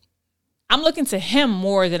so I'm looking to him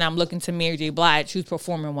more than I'm looking to Mary J. Blige, who's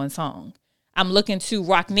performing one song. I'm looking to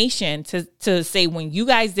Roc Nation to say, when you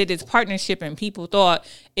guys did this partnership and people thought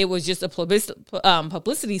it was just a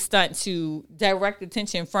publicity stunt to direct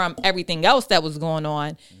attention from everything else that was going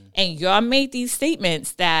on, and y'all made these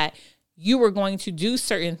statements that you were going to do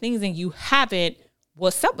certain things and you haven't,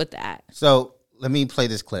 what's up with that? So let me play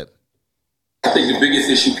this clip. I think the biggest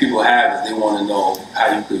issue people have is they want to know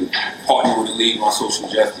how you could partner with the league on social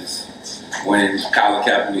justice. When Colin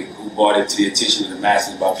Kaepernick, who brought it to the attention of the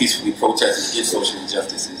masses by peacefully protesting against social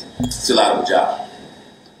injustices, still out of a job.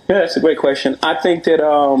 Yeah, that's a great question. I think that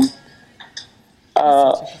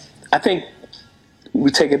I think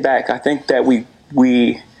we take it back. I think that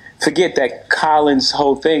we forget that Colin's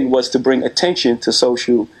whole thing was to bring attention to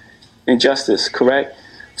social injustice, correct?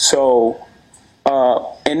 So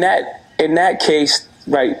in that case,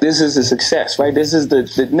 right, this is a success, right? This is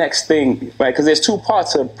the next thing, right? Because there's two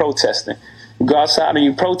parts of protesting. You go outside and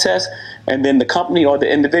you protest, and then the company or the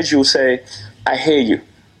individual say, I hear you.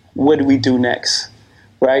 What do we do next?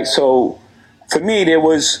 Right? So for me, it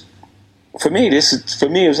was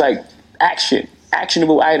like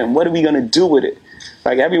actionable item. What are we going to do with it?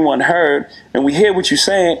 Like, everyone heard, and we hear what you're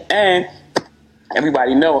saying, and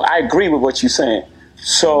everybody know I agree with what you're saying.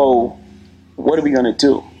 So what are we going to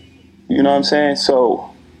do? You know what I'm saying?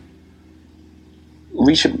 So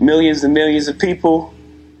reach millions and millions of people,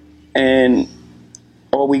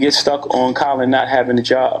 or we get stuck on Colin not having a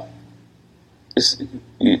job.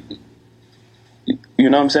 You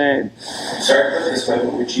know what I'm saying? Sorry,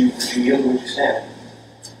 would you yield to what you're saying?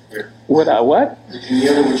 What? Would you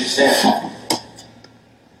yield to what you're saying?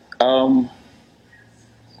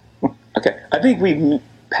 Okay. I think we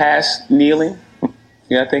passed kneeling.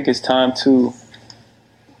 Yeah, I think it's time to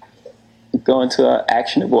go into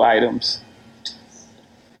actionable items.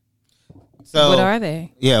 So what are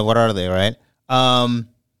they? Yeah, what are they, right? I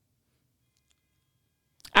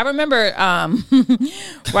remember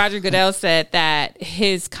Roger Goodell said that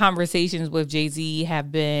his conversations with Jay-Z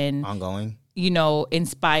have been ongoing,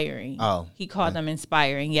 inspiring. Oh, he called them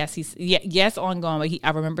inspiring. Yes, yes, ongoing. But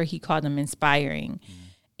I remember he called them inspiring,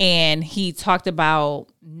 and he talked about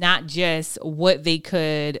not just what they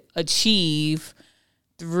could achieve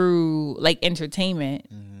through like entertainment,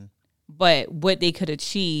 but what they could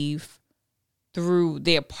achieve through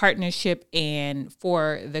their partnership and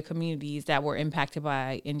for the communities that were impacted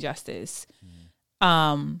by injustice.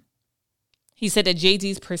 He said that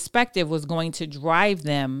Jay-Z's perspective was going to drive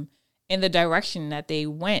them in the direction that they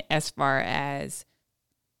went as far as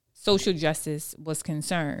social justice was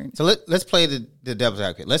concerned. So let's play the devil's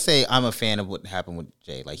advocate. Let's say I'm a fan of what happened with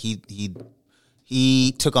Jay. Like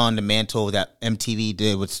he took on the mantle that MTV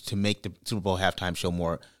did, was to make the Super Bowl halftime show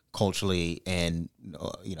more culturally and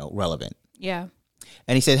relevant. Yeah.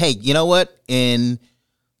 And he said, hey, you know what? I'm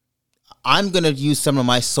going to use some of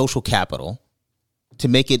my social capital to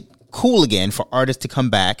make it cool again for artists to come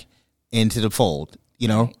back into the fold, you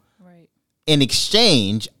know? Right. In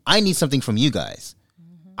exchange, I need something from you guys.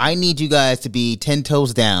 I need you guys to be 10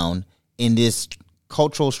 toes down in this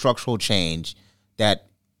cultural structural change that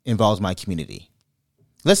involves my community.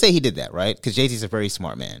 Let's say he did that, right? Because Jay-Z's a very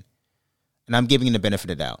smart man. And I'm giving him the benefit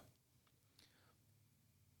of the doubt.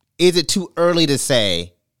 Is it too early to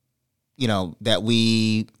say, you know, that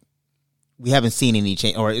we haven't seen any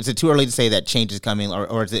change? Or is it too early to say that change is coming?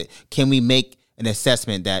 Or is it, can we make an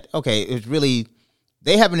assessment that, okay, it's really,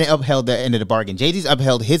 they haven't upheld their end of the bargain. Jay-Z's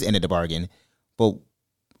upheld his end of the bargain, but,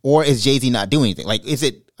 or is Jay-Z not doing anything? Like, is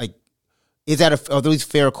it, like, are those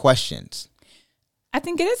fair questions? I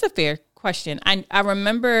think it is a fair question. I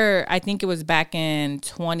remember, I think it was back in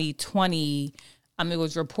 2020, it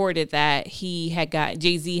was reported that Jay-Z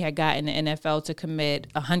had gotten the NFL to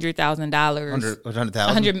commit $100,000,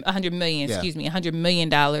 $100 million, $100 million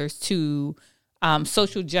to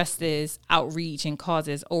social justice outreach and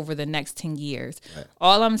causes over the next 10 years. Right.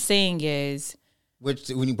 All I'm saying is, which,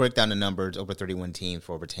 when you break down the numbers, over 31 teams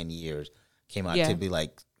for over 10 years came out to be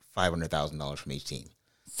like $500,000 from each team.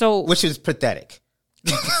 So, which is pathetic.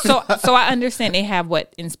 so I understand they have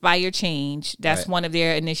Inspire Change. That's one of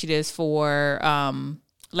their initiatives for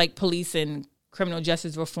like police and criminal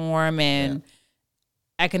justice reform and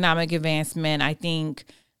economic advancement. I think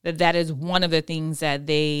that is one of the things that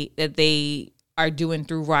they are doing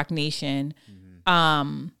through Rock Nation.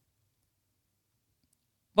 Mm-hmm.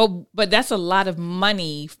 But that's a lot of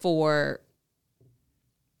money for,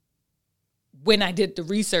 when I did the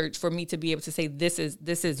research, for me to be able to say this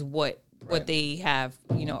is what they have,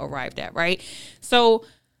 you know, arrived at, right? So,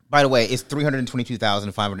 by the way, it's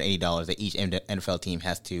 $322,580 that each NFL team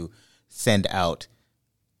has to send out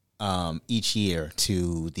each year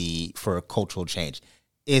for a cultural change.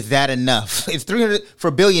 Is that enough? It's $300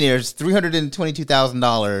 for billionaires.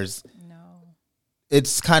 $322,000. No,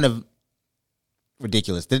 it's kind of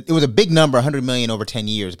ridiculous. It was a big number, $100 million over 10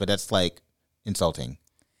 years, but that's like insulting.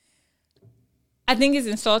 I think it's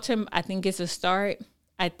insulting. I think it's a start.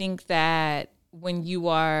 I think that when you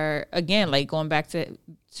are, again, like going back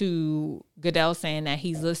to Goodell saying that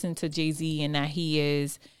he's listened to Jay-Z and that he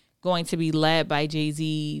is going to be led by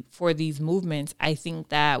Jay-Z for these movements, I think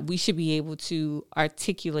that we should be able to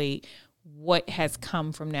articulate what has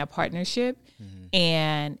come from that partnership. Mm-hmm.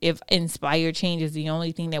 And if Inspire Change is the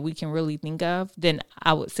only thing that we can really think of, then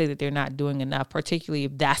I would say that they're not doing enough, particularly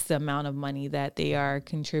if that's the amount of money that they are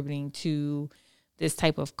contributing to this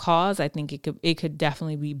type of cause. I think it could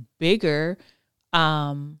definitely be bigger.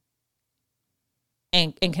 And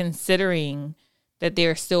considering that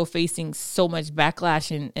they're still facing so much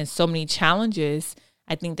backlash and so many challenges,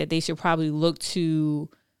 I think that they should probably look to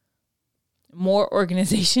more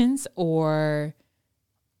organizations or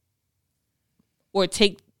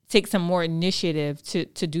take some more initiative to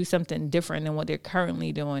do something different than what they're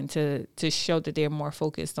currently doing to show that they're more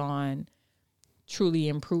focused on truly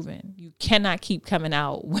improving. You cannot keep coming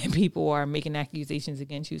out when people are making accusations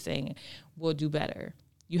against you saying we'll do better.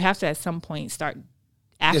 You have to at some point start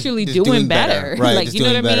actually just doing better. Right. Like, you know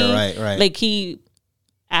what I mean? Right. Like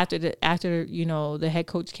after you know, the head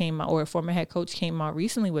coach came out, or a former head coach came out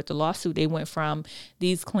recently with the lawsuit, they went from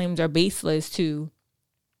these claims are baseless to,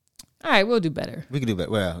 all right, we'll do better. We can do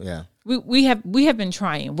better. Well, yeah. We have been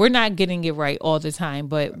trying. We're not getting it right all the time,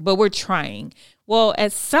 but we're trying. Well,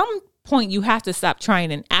 at some point you have to stop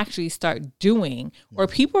trying and actually start doing, or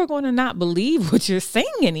people are going to not believe what you're saying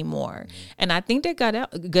anymore. And I think that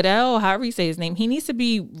Goodell, however you say his name, he needs to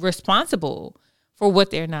be responsible for what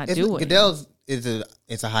they're not doing. Goodell's is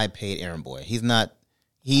a high paid errand boy. He's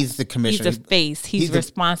the commissioner. He's the face. He's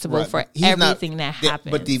responsible for everything that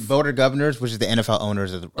happens. But the board of governors, which is the NFL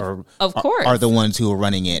owners, of course, are the ones who are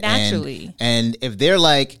running it. Naturally. And if they're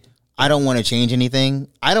like, I don't want to change anything,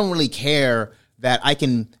 I don't really care that I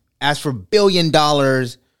can ask for $1 billion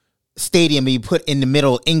stadium be put in the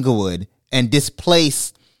middle of Inglewood and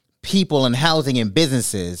displace people and housing and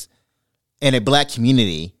businesses in a black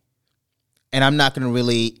community, and I'm not going to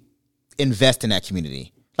really invest in that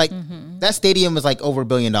community. Like, that stadium is like over $1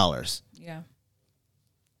 billion. Yeah.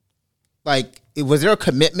 Like, was there a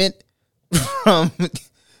commitment from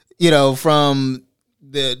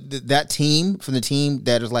that team, from the team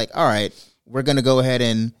that was like, all right, we're going to go ahead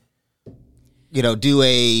and, you know, do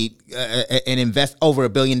and invest over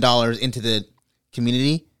 $1 billion into the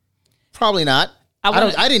community? Probably not.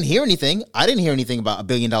 I didn't hear anything. I didn't hear anything about $1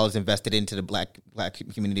 billion invested into the black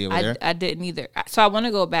community over there. I didn't either. So I want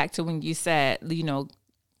to go back to when you said, you know,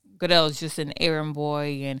 Goodell's just an errand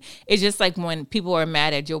boy. And it's just like when people are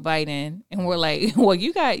mad at Joe Biden and we're like, well,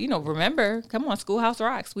 you got, remember, come on, Schoolhouse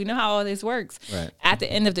Rocks. We know how all this works. Right. At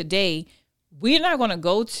the end of the day, we're not going to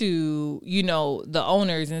go to, the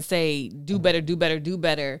owners and say, do better, do better, do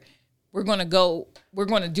better. We're going to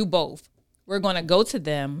do both. We're going to go to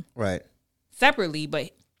them right. separately.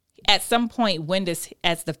 But at some point,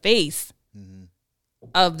 as the face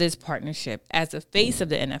of this partnership, as the face of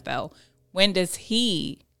the NFL, when does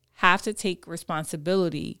he have to take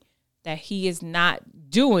responsibility that he is not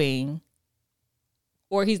doing,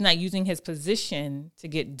 or he's not using his position to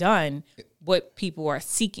get done what people are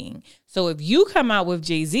seeking? So if you come out with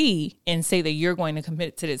Jay-Z and say that you're going to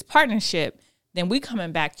commit to this partnership, then we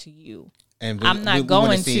coming back to you. And I'm not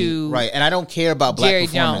going to right. And I don't care about black Jerry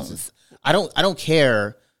performances. Jones. I don't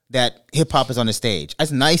care that hip hop is on the stage.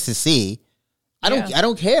 That's nice to see. I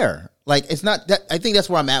don't care. Like, it's not that. I think that's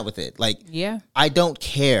where I'm at with it. Like, I don't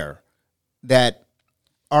care that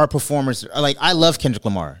our performers are like, I love Kendrick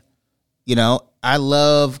Lamar. I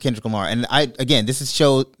love Kendrick Lamar. And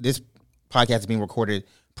this podcast is being recorded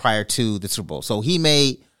prior to the Super Bowl. So he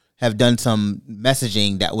may have done some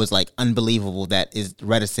messaging that was like unbelievable, that is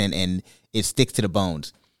reticent and it sticks to the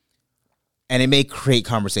bones. And it may create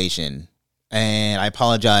conversation. And I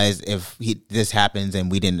apologize if this happens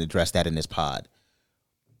and we didn't address that in this pod.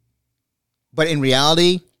 But in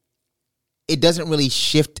reality, it doesn't really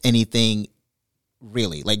shift anything,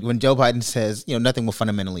 really. Like when Joe Biden says, nothing will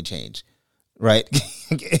fundamentally change, right?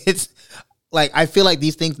 It's like, I feel like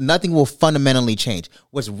these things, nothing will fundamentally change.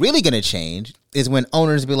 What's really going to change is when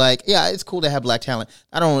owners be like, yeah, it's cool to have black talent.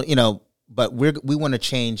 I don't, but we want to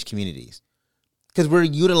change communities because we're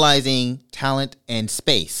utilizing talent and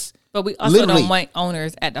space. But we also don't want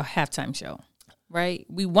owners at the halftime show. Right,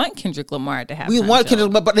 we want Kendrick Lamar at the halftime. We want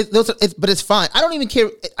Kendrick Lamar, but it's fine. I don't even care.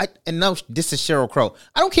 And now this is Sheryl Crow.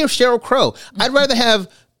 I don't care if Sheryl Crow. I'd rather have,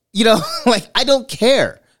 I don't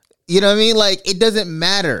care. You know what I mean? Like, it doesn't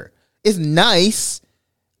matter. It's nice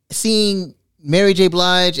seeing Mary J.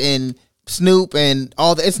 Blige and Snoop and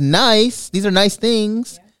all that. It's nice. These are nice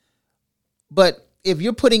things. Yeah. But if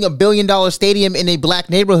you're putting $1 billion stadium in a black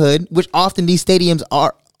neighborhood, which often these stadiums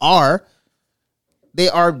are, they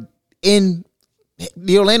are in.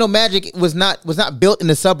 The Orlando Magic was not built in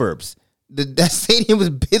the suburbs. That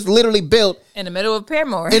stadium is literally built in the middle of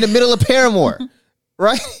Paramore.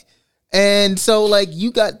 Right? And so, like,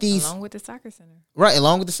 you got these along with the soccer center, right?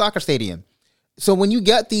 Along with the soccer stadium. So when you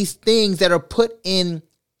got these things that are put in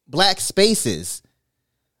black spaces,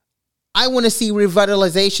 I want to see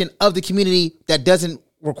revitalization of the community that doesn't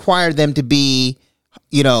require them to be,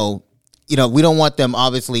 we don't want them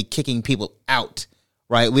obviously kicking people out.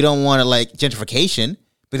 Right, we don't want to like gentrification,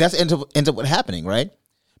 but that's ends up what happening, right?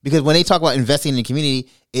 Because when they talk about investing in the community,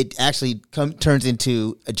 it actually turns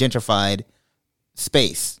into a gentrified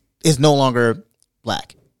space. It's no longer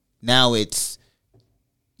black. Now it's,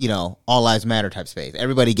 all lives matter type space.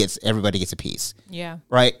 Everybody gets a piece. Yeah.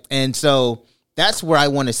 Right, and so that's where I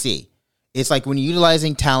want to see. It's like when you're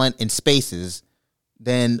utilizing talent in spaces,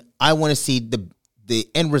 then I want to see the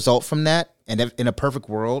end result from that. And in a perfect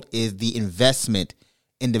world, is the investment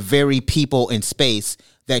in the very people in space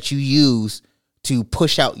that you use to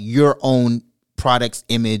push out your own product's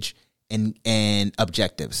image and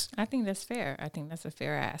objectives. I think that's fair. I think that's a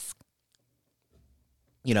fair ask.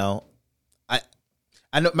 I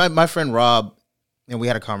know my friend Rob, and we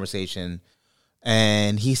had a conversation,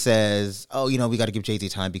 and he says, "Oh, we got to give Jay-Z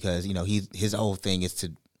time because his whole thing is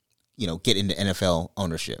to, get into NFL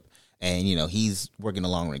ownership, and he's working the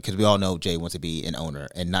long run because we all know Jay wants to be an owner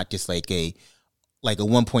and not just like a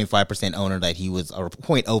 1.5% owner that he was, or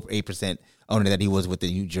 0.08% owner that he was with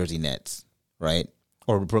the New Jersey Nets, right?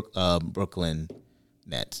 Or Brooklyn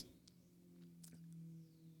Nets.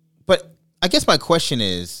 But I guess my question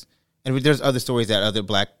is, and there's other stories that other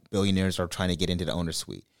black billionaires are trying to get into the owner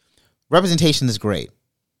suite. Representation is great.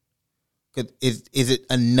 Is it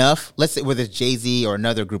enough? Let's say whether it's Jay-Z or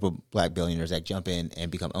another group of black billionaires that jump in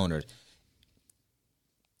and become owners.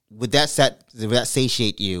 Would that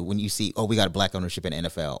satiate you when you see, we got a black ownership in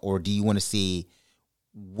NFL? Or do you want to see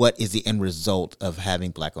what is the end result of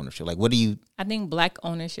having black ownership? Like, what do you... I think black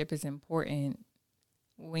ownership is important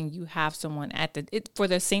when you have someone for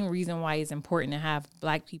the same reason why it's important to have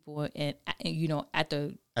black people at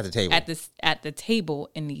the table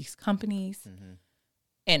in these companies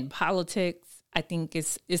and politics. I think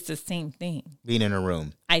it's the same thing. Being in a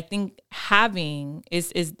room. I think having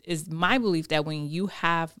is my belief that when you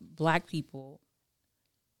have black people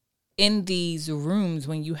in these rooms,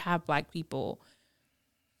 when you have black people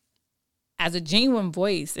as a genuine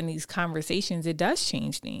voice in these conversations, it does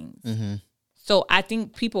change things. So I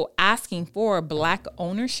think people asking for Black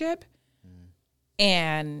ownership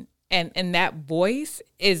and that voice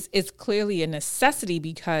is clearly a necessity,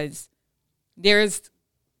 because there's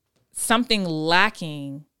something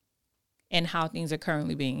lacking in how things are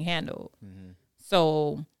currently being handled.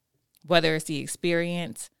 So whether it's the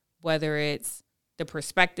experience, whether it's the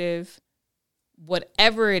perspective,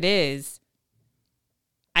 whatever it is,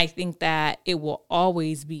 I think that it will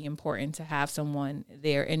always be important to have someone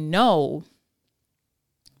there. And no,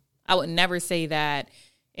 I would never say that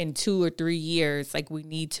in 2 or 3 years, like, we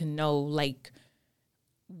need to know, like,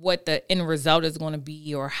 what the end result is going to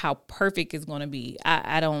be or how perfect it's going to be.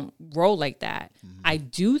 I don't roll like that. I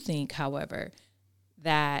do think, however,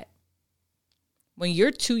 that when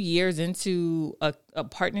you're 2 years into a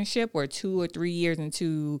partnership, or 2 or 3 years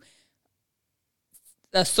into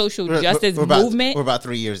a social justice movement. We're about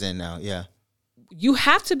 3 years in now, yeah. You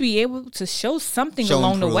have to be able to show something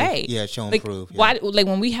along the way. Yeah, show and like, prove. Yeah. Why, like,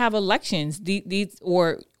 when we have elections, these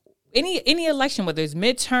or any election, whether it's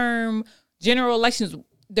midterm, general elections,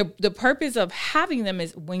 the purpose of having them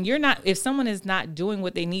is when if someone is not doing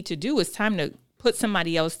what they need to do, it's time to put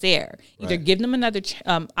somebody else there. Either give them another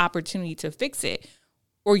opportunity to fix it,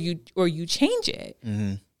 or you change it.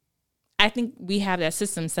 I think we have that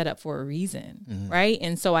system set up for a reason, right?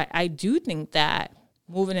 And so I do think that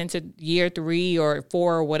moving into year 3 or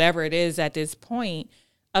 4 or whatever it is at this point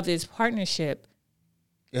of this partnership,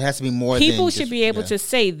 it has to be more. People should be able to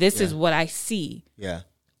say, "This is what I see." Yeah.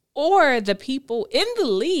 Or the people in the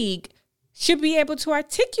league should be able to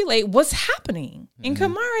articulate what's happening. In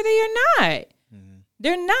Kamara, they are not.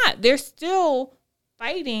 They're not. They're still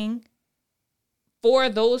fighting for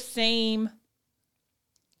those same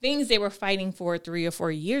things they were fighting for 3 or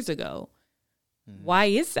 4 years ago. Why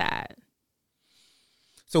is that?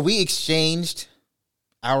 So we exchanged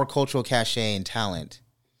our cultural cachet and talent,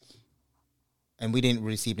 and we didn't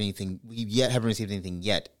receive anything. We haven't received anything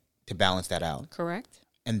yet to balance that out. Correct.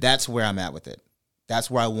 And that's where I'm at with it. That's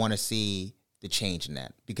where I want to see the change in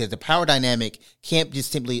that, because the power dynamic can't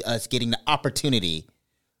just simply us getting the opportunity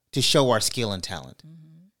to show our skill and talent.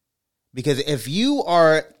 Because if you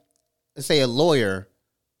are, let's say, a lawyer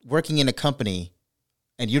working in a company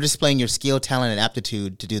and you're displaying your skill, talent, and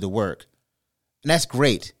aptitude to do the work, and that's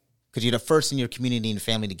great, because you're the first in your community and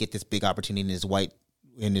family to get this big opportunity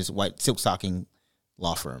in this white silk stocking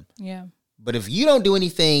law firm. Yeah. But if you don't do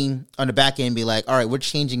anything on the back end, be like, all right, we're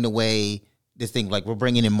changing the way this thing, like, we're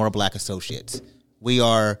bringing in more Black associates. We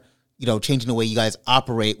are, changing the way you guys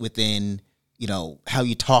operate within, how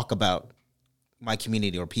you talk about my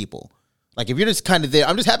community or people. Like, if you're just kind of there,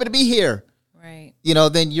 I'm just happy to be here. Right.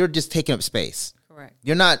 Then you're just taking up space. Correct.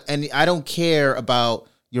 You're not, and I don't care about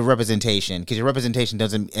your representation, because your representation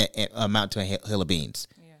doesn't amount to a hill of beans.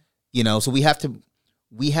 Yeah. So we have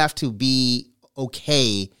to be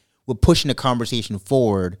okay with pushing the conversation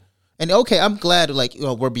forward. And okay, I'm glad,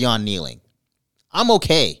 we're beyond kneeling. I'm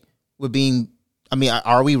okay with being,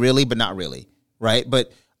 are we really? But not really, right?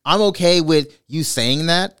 But I'm okay with you saying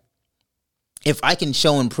that. If I can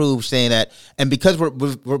show and prove saying that, and because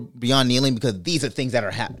we're beyond kneeling, because these are things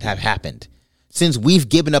that have happened since we've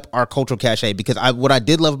given up our cultural cachet. Because what I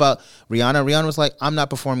did love about Rihanna was like, I'm not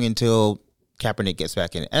performing until Kaepernick gets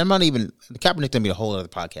back in. And I'm not even, Kaepernick's gonna be a whole other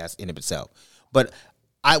podcast in of itself. But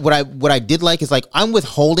what I did like is, like, I'm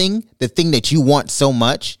withholding the thing that you want so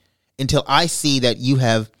much until I see that you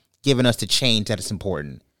have given us the change that is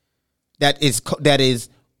important, that is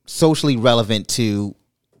socially relevant to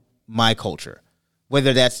my culture,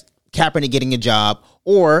 whether that's Kaepernick getting a job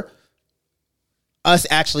or us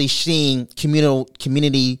actually seeing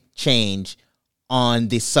community change on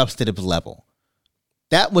the substantive level.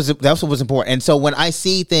 That's what was important. And so when I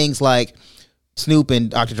see things like Snoop and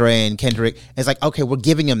Dr. Dre and Kendrick, it's like, okay, we're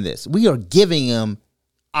giving them this. We are giving them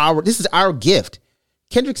this is our gift.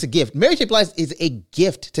 Kendrick's a gift. Mary J. Blige is a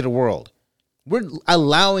gift to the world. We're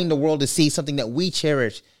allowing the world to see something that we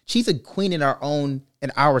cherish. She's a queen in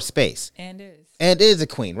our space. And is a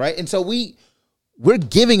queen, right? And so we're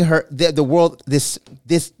giving her the world this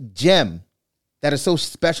gem that is so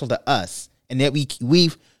special to us, and that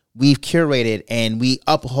we've curated and we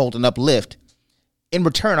uphold and uplift. In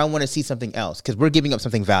return, I want to see something else, because we're giving up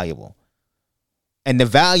something valuable. And the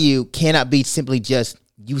value cannot be simply just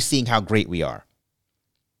you seeing how great we are.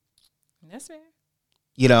 That's fair.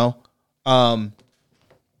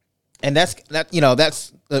 And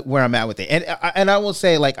that's where I'm at with it. And I will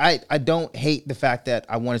say, like, I don't hate the fact that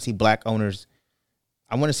I want to see Black owners.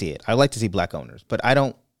 I want to see it. I like to see Black owners, but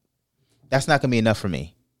that's not going to be enough for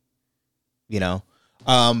me.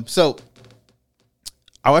 So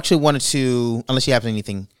I actually wanted to, unless you have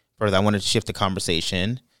anything further, I wanted to shift the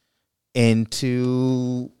conversation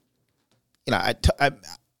into,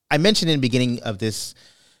 I mentioned in the beginning of this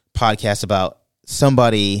podcast about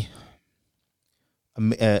somebody,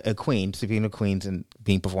 a queen, speaking of queens and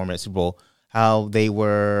being performed at Super Bowl, how they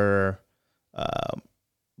were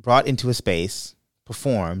brought into a space,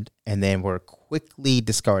 performed, and then were quickly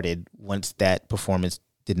discarded once that performance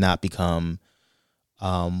did not become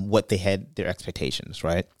what they had their expectations,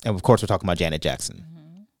 right? And of course, we're talking about Janet Jackson.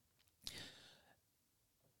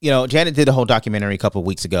 Janet did a whole documentary a couple of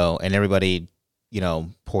weeks ago, and everybody,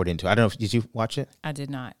 poured into it. I don't know. Did you watch it? I did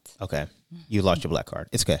not. Okay. You lost your black card.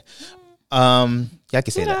 It's okay. Yeah, I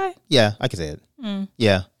can say that. Yeah, I can say it.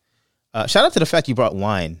 Yeah. Shout out to the fact you brought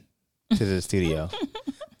wine to the studio.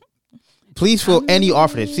 Please feel, and you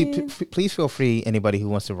offered it. Please feel free, anybody who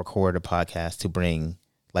wants to record a podcast, to bring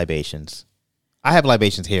libations. I have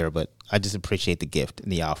libations here, but I just appreciate the gift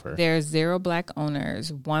and the offer. There's 0 black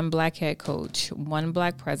owners, 1 black head coach, 1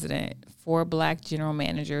 black president, 4 black general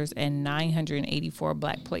managers, and 984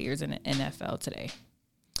 black players in the NFL today.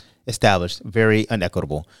 Established. Very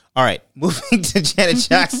unequitable. All right. Moving to Janet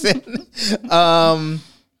Jackson. I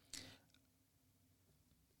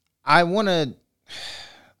want to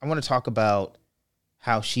talk about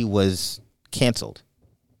how she was canceled.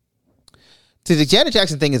 So the Janet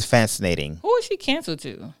Jackson thing is fascinating. Who was she canceled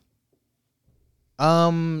to?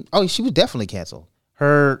 She was definitely canceled.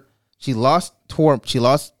 She lost tour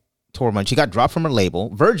money. She got dropped from her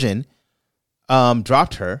label. Virgin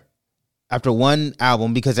dropped her after one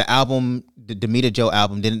album because the Damita Jo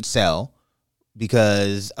album didn't sell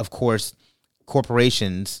because, of course,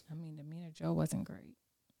 corporations. I mean, Damita Jo wasn't great.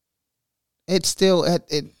 It's still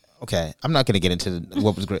okay. I'm not going to get into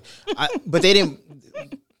what was great, but they didn't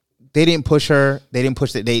push her. They didn't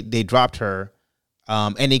push it. They dropped her,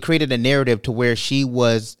 and they created a narrative to where she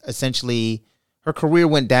was essentially, her career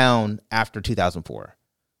went down after 2004.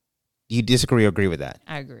 Do you disagree or agree with that?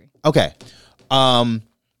 I agree. Okay. The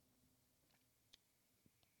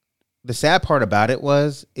sad part about it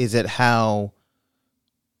is that how,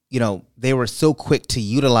 they were so quick to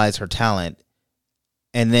utilize her talent,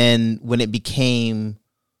 and then when it became,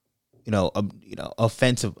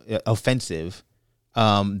 offensive.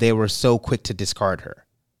 They were so quick to discard her.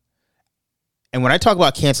 And when I talk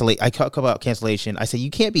about cancellation, I say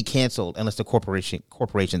you can't be canceled unless the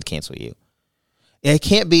corporations cancel you. It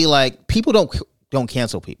can't be like people don't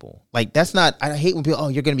cancel people. Like that's not. I hate when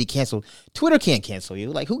people, you're going to be canceled. Twitter can't cancel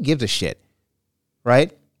you. Like who gives a shit,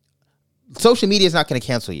 right? Social media is not going to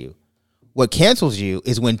cancel you. What cancels you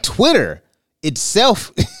is when Twitter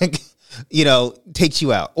itself, takes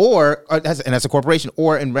you out, or as a corporation,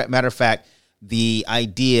 or in matter of fact, the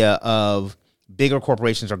idea of bigger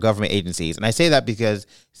corporations or government agencies. And I say that because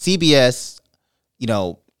CBS,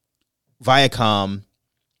 Viacom,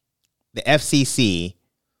 the FCC,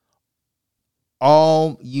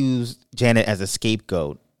 all use Janet as a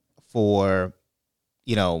scapegoat for,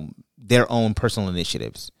 their own personal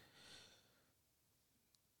initiatives.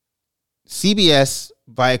 CBS,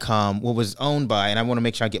 Viacom, what was owned by, and I want to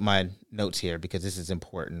make sure I get my notes here because this is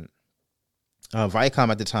important. Viacom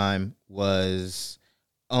at the time was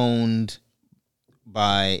owned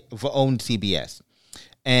CBS,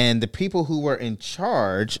 and the people who were in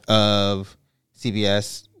charge of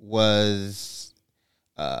CBS was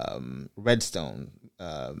Redstone.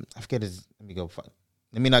 I forget his.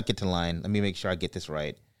 Let me not get to the line. Let me make sure I get this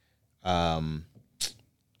right. What's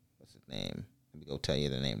his name? Let me go tell you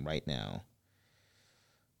the name right now.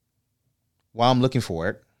 While I'm looking for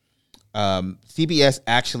it, CBS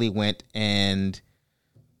actually went and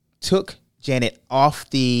took Janet off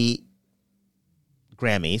the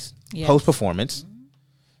Grammys post-performance,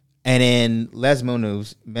 and then Les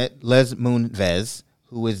Moonves,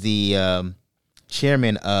 who was the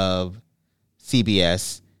chairman of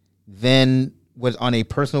CBS, then was on a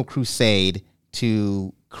personal crusade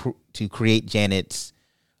to create Janet's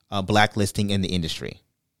blacklisting in the industry.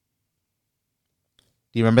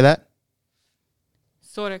 Do you remember that?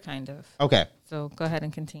 Sort of, kind of. Okay. So go ahead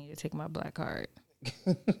and continue to take my black card.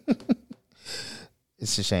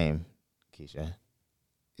 It's a shame, Keisha.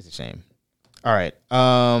 It's a shame. All right.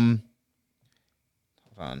 Hold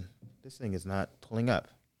on. This thing is not pulling up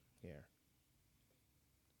here.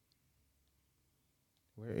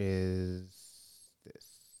 Where is this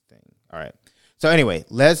thing? All right. So anyway,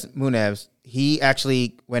 Les Moonves, he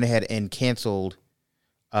actually went ahead and canceled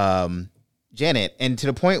Janet, and to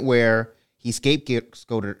the point where he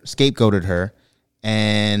scapegoated her,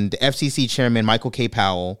 and the FCC chairman, Michael K.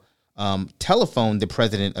 Powell, telephoned the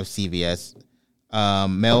president of CBS,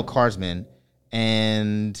 Mel Karsman,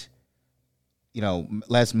 and,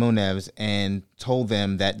 Les Moonves, and told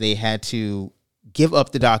them that they had to give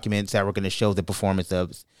up the documents that were going to show the performance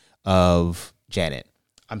of Janet.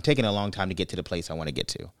 I'm taking a long time to get to the place I want to get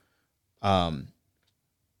to.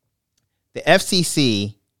 The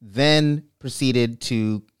FCC then proceeded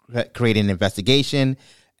to create an investigation,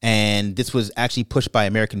 and this was actually pushed by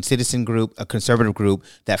American Citizen Group, a conservative group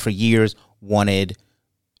that for years wanted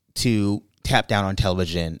to tap down on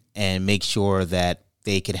television and make sure that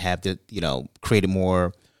they could have create a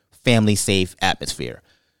more family safe atmosphere.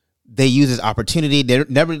 They use this opportunity. They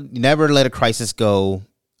never let a crisis go.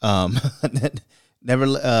 Never.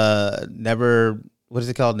 What is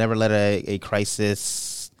it called? Never let a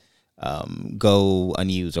crisis go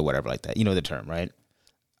unused or whatever like that. You know the term, right?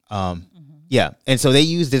 Yeah. And so they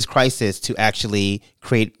use this crisis to actually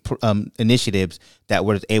create initiatives that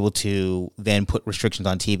were able to then put restrictions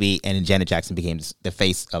on TV, and Janet Jackson became the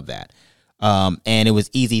face of that. And it was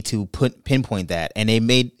easy to pinpoint that. And they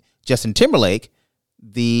made Justin Timberlake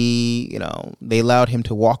they allowed him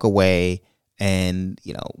to walk away and,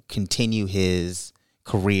 continue his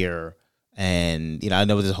career. And, I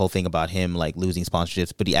know there's a whole thing about him like losing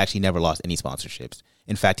sponsorships, but he actually never lost any sponsorships.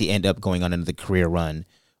 In fact, he ended up going on another career run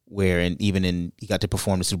where he got to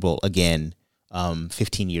perform the Super Bowl again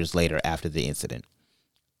 15 years later after the incident.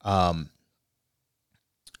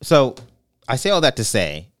 So I say all that to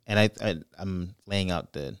say, and I'm laying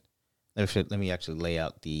out let me actually lay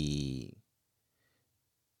out the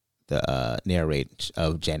narrate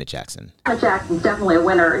of Janet Jackson. Janet Jackson's definitely a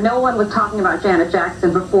winner. No one was talking about Janet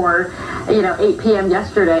Jackson before, 8 p.m.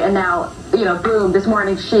 yesterday, and now, boom, this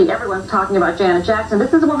morning everyone's talking about Janet Jackson.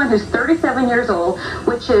 This is a woman who's 37 years old,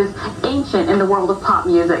 which is ancient in the world of pop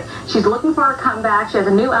music. She's looking for a comeback. She has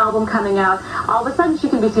a new album coming out. All of a sudden, she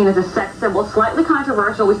can be seen as a sex symbol, slightly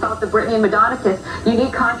controversial. We saw it the Britney and Madonna kiss. You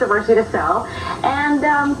need controversy to sell. And,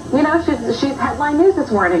 she's headline news this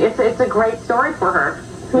morning. It's a great story for her.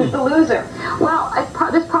 Who's the loser? Well,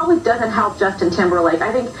 this probably doesn't help Justin Timberlake.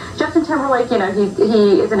 I think Justin Timberlake, he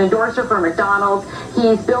is an endorser for McDonald's.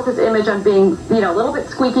 He's built his image on being, a little bit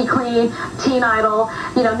squeaky clean, teen idol.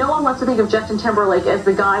 No one wants to think of Justin Timberlake as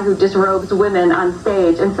the guy who disrobes women on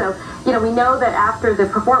stage. And so, we know that after the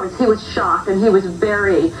performance, he was shocked and he was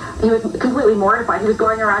completely mortified. He was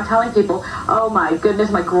going around telling people, oh my goodness,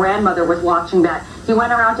 my grandmother was watching that. He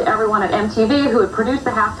went around to everyone at MTV who had produced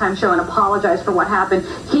the halftime show and apologized for what happened.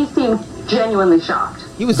 He seemed genuinely shocked.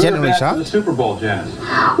 He was genuinely shocked? The Super Bowl, Janice.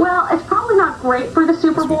 Well, it's probably not great for the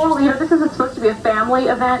Super Bowl. This isn't supposed to be a family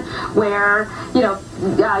event where,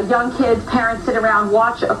 young kids, parents sit around,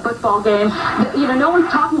 watch a football game. No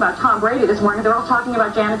one's talking about Tom Brady this morning. They're all talking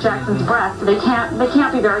about Janet Jackson's breast. They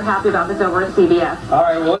can't be very happy about this over at CBS. All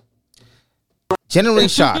right, well. Genuinely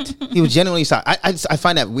shocked. He was genuinely shocked. I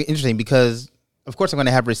find that interesting because, of course, I'm going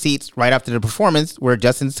to have receipts right after the performance where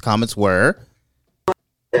Justin's comments were.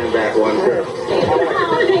 Stand back one trip. What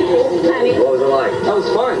was it like? That was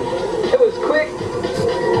fun. It was quick,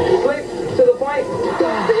 to the point.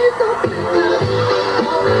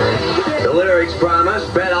 The lyrics promise,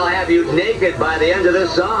 bet I'll have you naked by the end of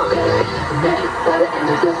this song.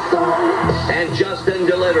 And Justin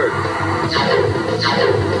delivered.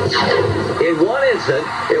 In one instant,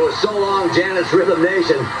 it was So Long Janet's Rhythm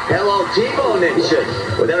Nation, Hello T-Bone Nation,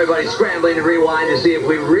 with everybody scrambling to rewind to see if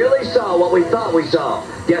we really saw what we thought we saw.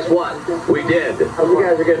 Guess what? We did. Oh, you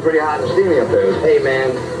guys are getting pretty hot and steamy up there. Hey,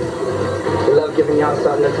 man. We love giving y'all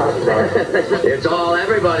something to talk about. It's all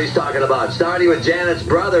everybody's talking about, starting with Janet's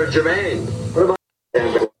brother, Jermaine. What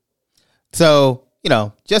about... So,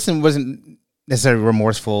 Justin wasn't necessarily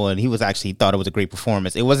remorseful, and he thought it was a great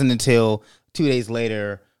performance. It wasn't until 2 days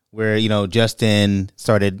later where, Justin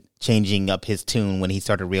started changing up his tune when he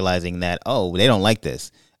started realizing that, oh, they don't like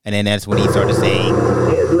this. And then that's when he started saying...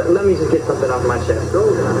 Let me just get something off my chest.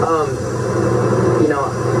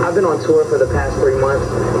 I've been on tour for the past 3 months.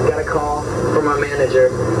 Got a call from my manager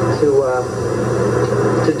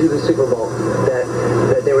to do the Super Bowl.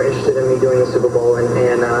 That they were interested in me doing the Super Bowl, and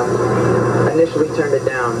initially turned it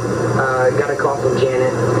down. Got a call from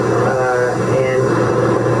Janet, and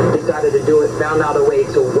decided to do it. Found out a way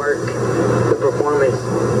to work the performance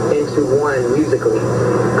into one musically,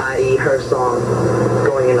 i.e. her song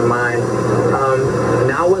going into mine.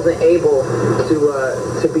 Now I wasn't able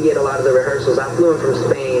to be at a lot of the rehearsals. I flew in from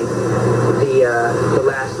Spain the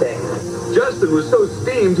last day. Justin was so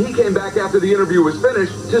steamed, he came back after the interview was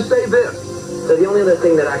finished to say this. So the only other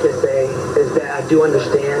thing that I can say is that I do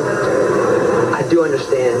understand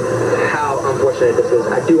how unfortunate this is.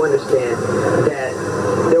 I do understand that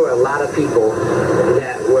there were a lot of people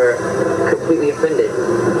that were completely offended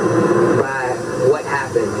by what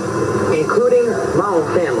happened, including my own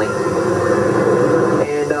family.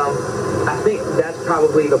 And I think that's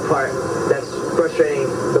probably the part that's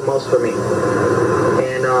else for me.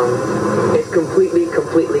 And it's completely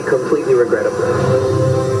regrettable.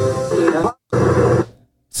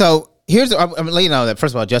 So here's I'm letting you know that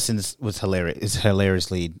first of all, Justin was hilarious. Is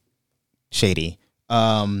hilariously shady.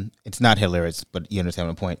 It's not hilarious, but you understand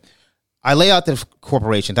my point. I lay out the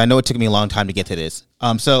corporations. I know it took me a long time to get to this.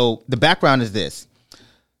 So the background is this.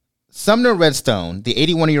 Sumner Redstone, the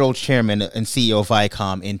 81-year-old chairman and CEO of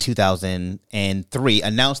Viacom in 2003,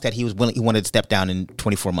 announced that he wanted to step down in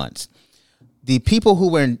 24 months. The people who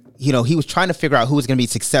were, he was trying to figure out who was going to be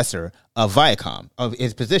successor of Viacom, of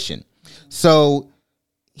his position. So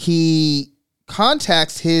he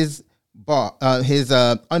contacts his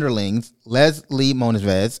underlings, Leslie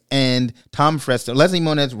Moonves and Tom Frestone. Leslie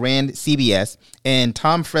Moonves ran CBS, and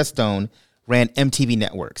Tom Frestone ran MTV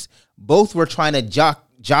Networks. Both were trying to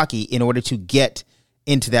jockey in order to get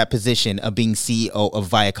into that position of being CEO of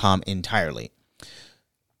Viacom entirely.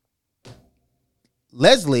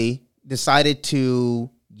 Leslie decided to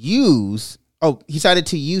use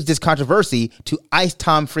this controversy to ice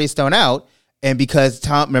Tom Frestone out. And because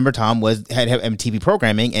Tom had MTV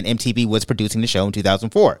programming, and MTV was producing the show in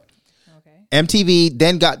 2004. Okay. MTV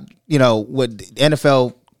then got, what the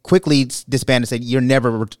NFL quickly disbanded and said, you're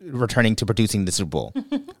never returning to producing the Super Bowl,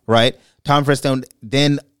 right? Tom Frestone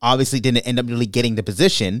then obviously didn't end up really getting the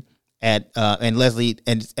position at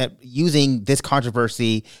using this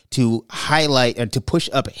controversy to highlight and to push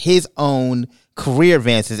up his own career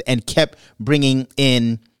advances, and kept bringing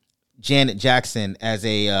in Janet Jackson as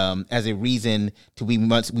a reason to we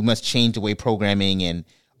must change the way programming and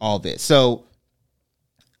all this. So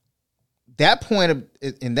in that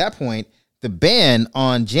point, the ban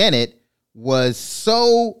on Janet was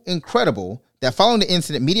so incredible that following the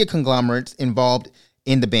incident, media conglomerates involved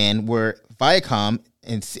in the ban were Viacom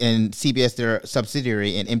and CBS, their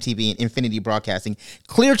subsidiary, and MTV and Infinity Broadcasting.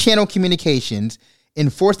 Clear Channel Communications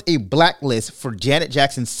enforced a blacklist for Janet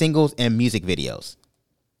Jackson's singles and music videos.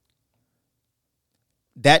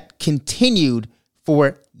 That continued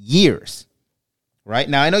for years, right?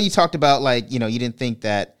 Now, I know you talked about, you didn't think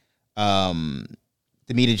that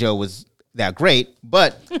Damita Jo was that great,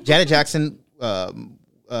 but Janet Jackson album,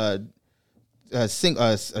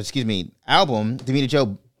 Damita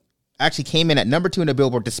Jo, actually came in at number 2 in the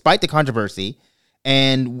Billboard despite the controversy,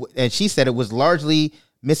 and she said it was largely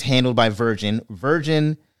mishandled by Virgin.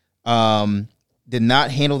 Virgin did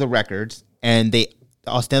not handle the records, and they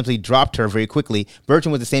ostensibly dropped her very quickly.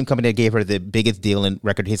 Virgin was the same company that gave her the biggest deal in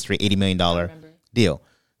record history, $80 million deal.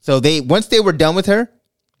 So once they were done with her,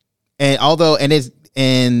 and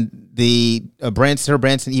Sir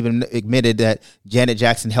Branson even admitted that Janet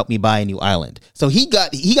Jackson helped me buy a new island. So he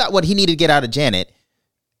got what he needed to get out of Janet,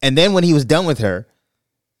 and then when he was done with her,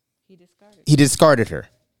 he discarded her,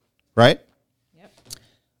 right? Yep.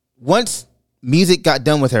 Once music got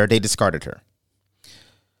done with her, they discarded her.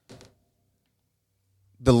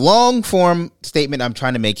 The long form statement I'm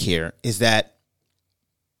trying to make here is that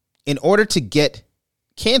in order to get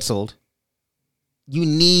canceled, you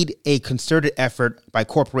need a concerted effort by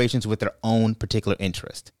corporations with their own particular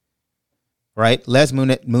interest, right? Les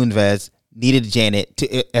Moonves needed Janet to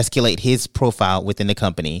escalate his profile within the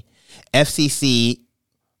company. FCC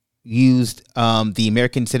used the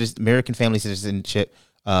American Family Citizenship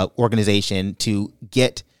organization to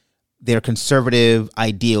get their conservative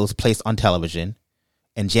ideals placed on television.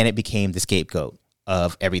 And Janet became the scapegoat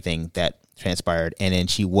of everything that transpired. And then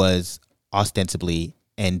she was ostensibly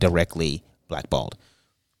and directly blackballed.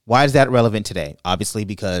 Why is that relevant today? Obviously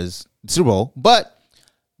because it's Super Bowl. But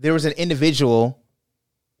there was an individual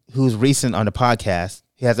who's recent on the podcast.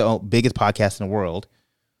 He has the biggest podcast in the world.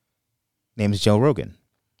 Name is Joe Rogan.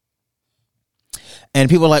 And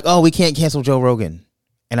people are like, oh, we can't cancel Joe Rogan.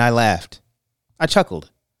 And I laughed. I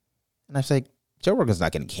chuckled. And I was like, Joe Rogan's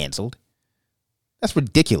not getting canceled. That's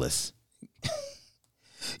ridiculous.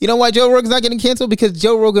 You know why Joe Rogan's not getting canceled? Because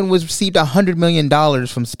Joe Rogan received $100 million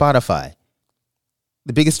from Spotify,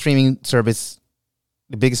 the biggest streaming podcast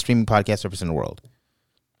service in the world.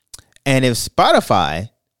 And if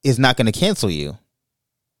Spotify is not going to cancel you,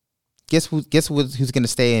 guess who's going to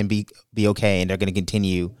stay and be okay, and they're going to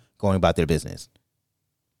continue going about their business?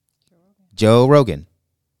 Joe Rogan,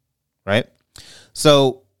 right?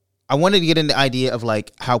 So I wanted to get into the idea of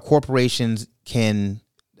how corporations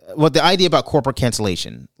the idea about corporate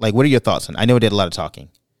cancellation. What are your thoughts on it? I know I did a lot of talking.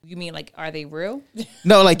 You mean are they real?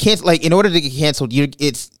 No, in order to get canceled, do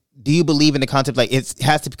you believe in the concept it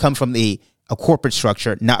has to come from a corporate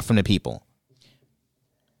structure, not from the people?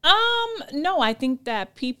 No, I think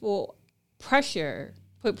that people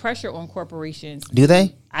put pressure on corporations. Do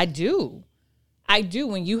they? I do.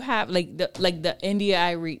 When you have the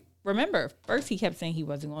remember, first he kept saying he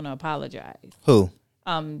wasn't going to apologize. Who?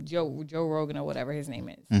 Joe Rogan or whatever his name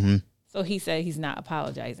is. Mm-hmm. So he said he's not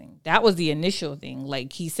apologizing. That was the initial thing.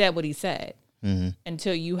 Like, he said what he said. Mm-hmm.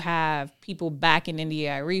 Until you have people back in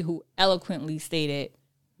India.Arie who eloquently stated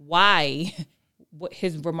why what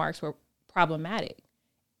his remarks were problematic.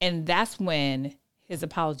 And that's when his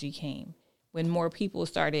apology came, when more people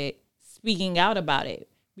started speaking out about it.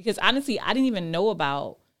 Because honestly, I didn't even know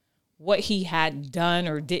about what he had done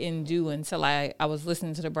or didn't do until I was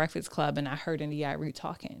listening to the Breakfast Club and I heard India.Arie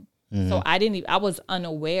talking. Mm-hmm. So I was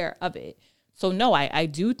unaware of it. So no, I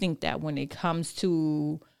do think that when it comes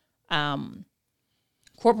to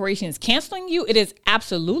corporations canceling you, it is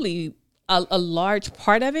absolutely a large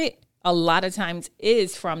part of it. A lot of times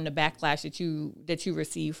is from the backlash that you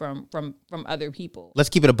receive from other people. Let's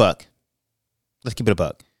keep it a buck.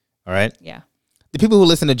 All right? Yeah. The people who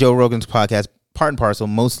listen to Joe Rogan's podcast, part and parcel,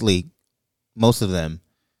 most of them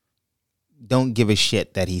don't give a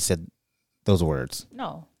shit that he said those words.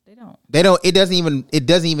 No, they don't. They don't. It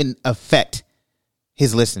doesn't even affect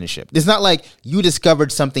his listenership. It's not like you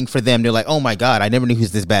discovered something for them. They're like, oh my God, I never knew he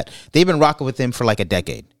was this bad. They've been rocking with him for like a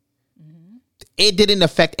decade. Mm-hmm. It didn't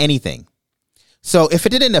affect anything. So if it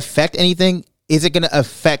didn't affect anything, is it going to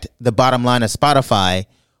affect the bottom line of Spotify,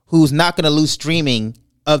 who's not going to lose streaming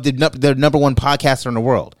of the number one podcaster in the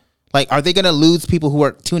world? Like, are they going to lose people who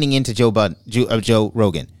are tuning into Joe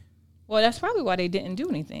Rogan? Well, that's probably why they didn't do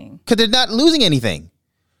anything. Because they're not losing anything.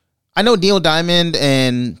 I know Neil Diamond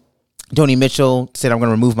and Joni Mitchell said, I'm going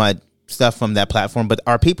to remove my stuff from that platform. But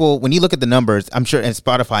are people, when you look at the numbers, I'm sure, and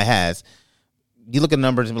Spotify has, you look at the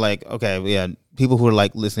numbers and be like, okay, yeah, people who are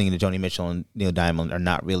like listening to Joni Mitchell and Neil Diamond are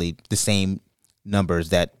not really the same numbers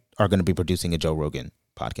that are going to be producing a Joe Rogan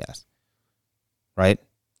podcast. Right?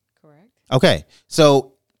 Correct. Okay.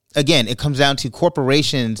 So again, it comes down to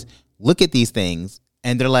corporations look at these things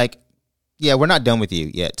and they're like, yeah, we're not done with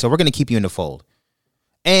you yet. So we're going to keep you in the fold.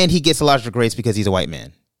 And he gets a lot of grace because he's a white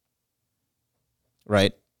man.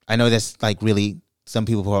 Right? I know that's like really, some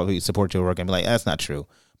people probably support Joe Rogan and be like, that's not true.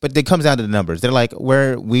 But it comes down to the numbers. They're like,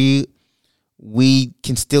 where we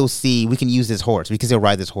can still see, we can use this horse. We can still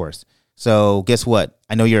ride this horse. So guess what?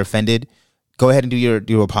 I know you're offended. Go ahead and do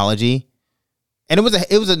your apology. And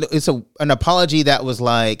it's an apology that was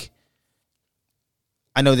like,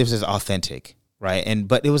 I know this is authentic, right?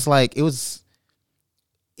 But it was like, it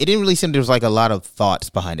didn't really seem there was like a lot of thoughts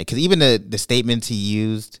behind it. Because even the statements he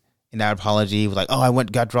used in that apology was like, oh, I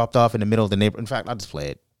got dropped off in the middle of the neighborhood. In fact, I'll just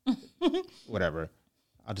play it. Whatever.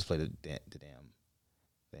 I'll just play the damn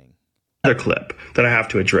thing. Another clip that I have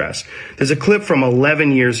to address. There's a clip from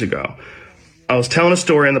 11 years ago. I was telling a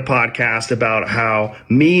story on the podcast about how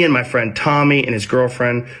me and my friend Tommy and his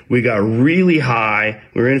girlfriend, we got really high.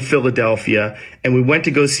 We were in Philadelphia and we went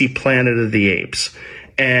to go see Planet of the Apes.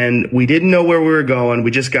 And we didn't know where we were going.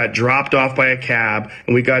 We just got dropped off by a cab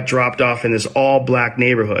and we got dropped off in this all black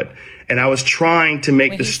neighborhood. And I was trying to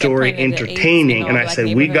make the story entertaining. And I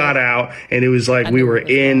said, we got out and it was like we were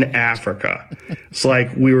in Africa. It's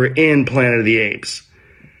like we were in Planet of the Apes.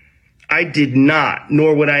 I did not,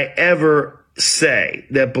 nor would I ever say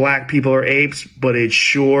that black people are apes, but it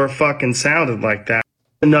sure fucking sounded like that.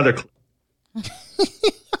 Another clip.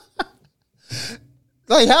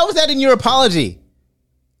 Like, how was that in your apology?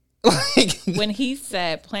 Like, when he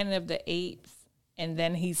said Planet of the Apes and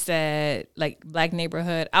then he said like black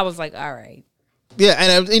neighborhood, I was like, all right. Yeah,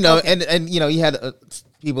 and okay. and you had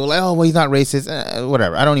people like, oh, well, he's not racist,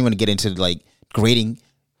 whatever. I don't even want to get into like grading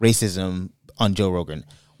racism on Joe Rogan.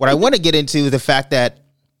 What I want to get into is the fact that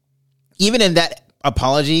even in that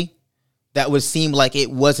apology, that would seem like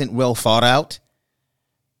it wasn't well thought out.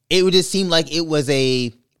 It would just seem like it was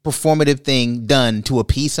a performative thing done to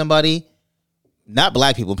appease somebody. Not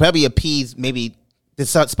black people, probably appease maybe the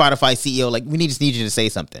Spotify CEO. Like, we just need you to say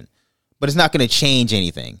something, but it's not going to change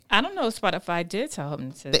anything. I don't know if Spotify did tell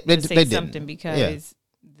him to say something because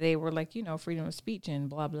they were like, freedom of speech and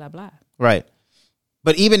blah, blah, blah. Right.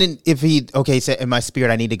 But even if he, said in my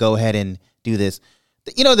spirit, I need to go ahead and do this.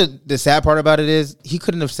 The sad part about it is he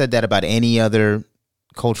couldn't have said that about any other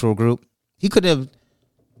cultural group. He couldn't have,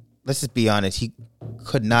 let's just be honest, he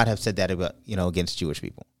could not have said that about, against Jewish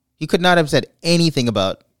people. He could not have said anything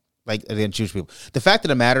about against Jewish people. The fact of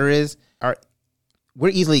the matter is, we're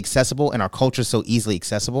easily accessible and our culture is so easily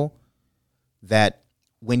accessible that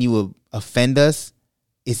when you offend us,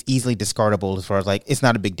 it's easily discardable as far as like, it's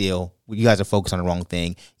not a big deal. You guys are focused on the wrong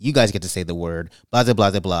thing. You guys get to say the word, blah, blah,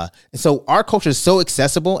 blah, blah, blah. And so our culture is so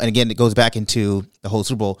accessible. And again, it goes back into the whole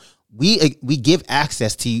Super Bowl. We give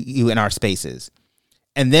access to you in our spaces.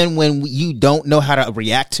 And then when you don't know how to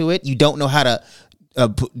react to it, you don't know how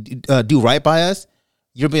to do right by us,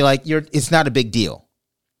 you'll be like, it's not a big deal.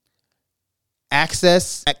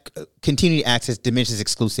 Continued access diminishes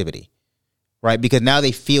exclusivity, right? Because now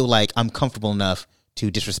they feel like I'm comfortable enough to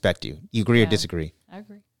disrespect you. You agree or disagree? I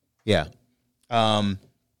agree. Yeah.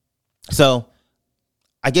 So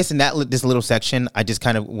I guess in this little section, I just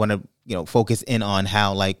kind of want to, focus in on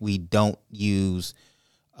how like we don't use,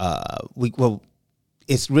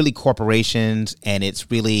 it's really corporations, and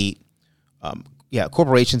it's really,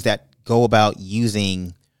 corporations that go about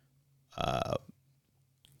using,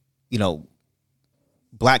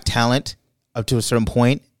 black talent up to a certain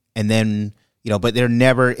point, and then but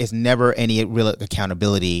is never any real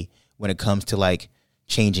accountability when it comes to like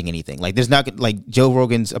changing anything. Like there's not like Joe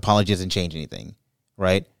Rogan's apology doesn't change anything,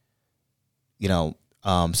 right?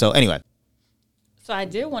 So anyway. So I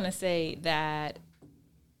did want to say that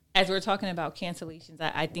as we're talking about cancellations,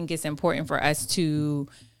 I think it's important for us to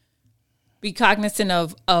be cognizant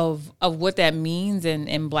of what that means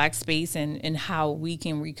in Black space and how we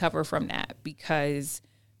can recover from that. Because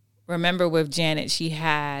remember with Janet, she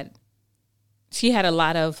had a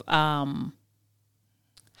lot of a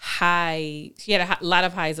lot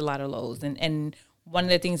of highs, a lot of lows. And one of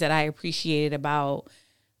the things that I appreciated about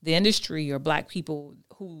the industry or Black people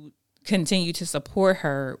who continue to support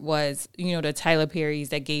her was, the Tyler Perrys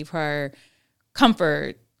that gave her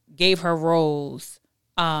comfort, gave her roles,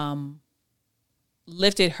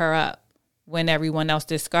 lifted her up when everyone else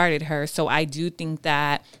discarded her. So I do think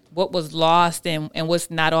that what was lost and what's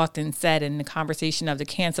not often said in the conversation of the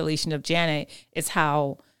cancellation of Janet is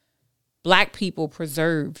how Black people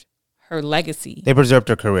preserved her legacy. They preserved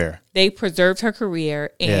her career.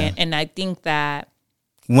 And I think that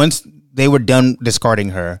once they were done discarding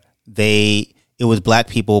her, it was Black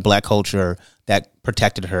people, Black culture that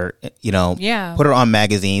protected her, put her on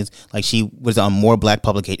magazines. Like she was on more Black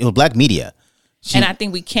publications. It was Black media. And I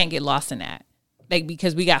think we can't get lost in that. Like,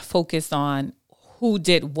 because we got focused on who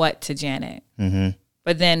did what to Janet. Mm-hmm.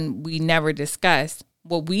 But then we never discussed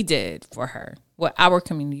what we did for her, what our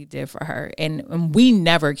community did for her. And we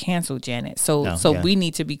never canceled Janet. So we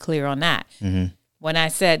need to be clear on that. Mm-hmm. When I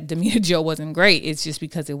said Demeter Joe wasn't great, it's just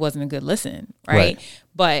because it wasn't a good listen, right?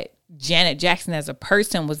 But Janet Jackson as a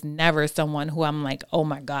person was never someone who I'm like, oh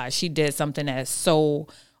my gosh, she did something that is so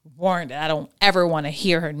warrant that I don't ever want to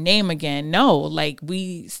hear her name again. No, like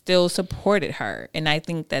we still supported her. And I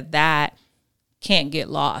think that can't get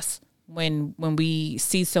lost when we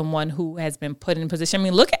see someone who has been put in position. I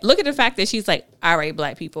mean, look at the fact that she's like, all right,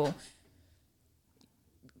 Black people,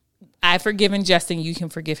 I've forgiven Justin, you can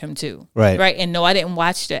forgive him too. Right. And no, I didn't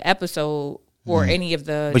watch the episode or any of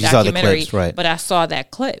the documentary, but I saw that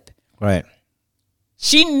clip. Right.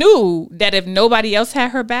 She knew that if nobody else had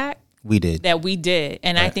her back, we did.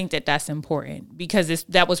 And I think that that's important because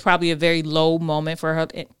that was probably a very low moment for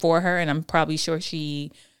her. And I'm probably sure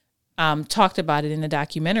she talked about it in the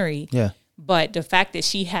documentary. Yeah. But the fact that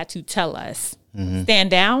she had to tell us, stand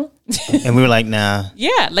down. And we were like, nah.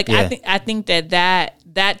 Yeah. I think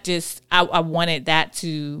that just, I wanted that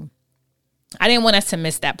to, I didn't want us to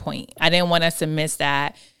miss that point. I didn't want us to miss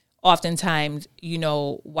that. Oftentimes,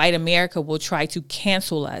 white America will try to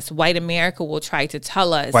cancel us. White America will try to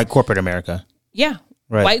tell us. White corporate America. Yeah.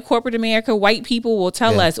 Right. White corporate America, white people will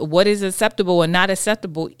tell us what is acceptable and not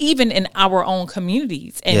acceptable, even in our own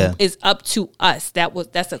communities. And it's up to us.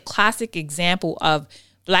 That's a classic example of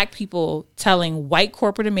Black people telling white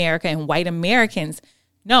corporate America and white Americans,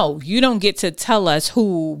 no, you don't get to tell us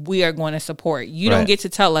who we are going to support. You don't get to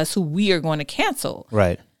tell us who we are going to cancel.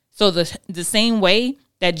 Right. So the same way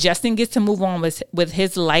that Justin gets to move on with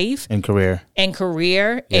his life and career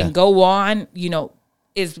and go on,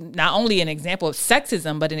 is not only an example of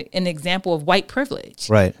sexism, but an example of white privilege.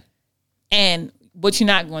 Right. And what you're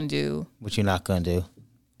not going to do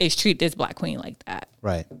is treat this Black queen like that.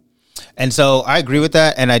 Right. And so I agree with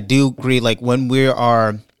that. And I do agree, like when we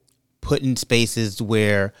are put in spaces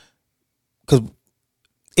where, because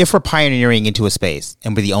if we're pioneering into a space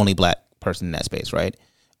and we're the only Black person in that space, right?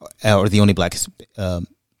 Or the only Black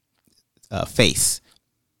face,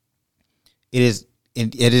 it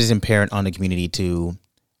is imperative on the community to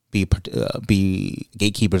be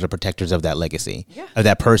gatekeepers or protectors of that legacy, of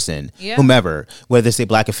that person, whomever, whether it's a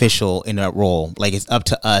Black official in a role. Like it's up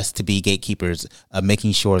to us to be gatekeepers of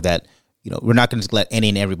making sure that we're not going to let any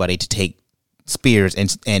and everybody to take spears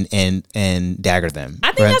and dagger them.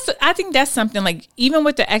 I think that's something like, even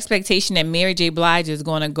with the expectation that Mary J. Blige is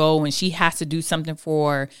going to go and she has to do something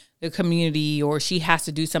for the community, or she has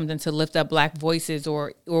to do something to lift up Black voices,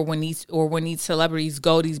 or when these celebrities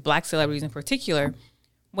go, these Black celebrities in particular,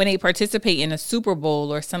 when they participate in a Super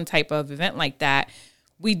Bowl or some type of event like that,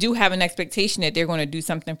 we do have an expectation that they're going to do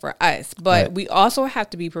something for us, but we also have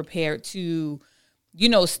to be prepared to,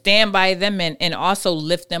 stand by them and also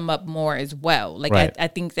lift them up more as well. Like, I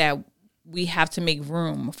think that we have to make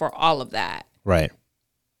room for all of that. Right.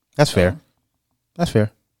 That's fair. That's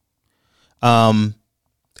fair. And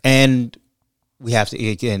we have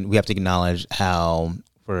to acknowledge how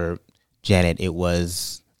for Janet, it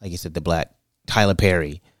was, like you said, the Black Tyler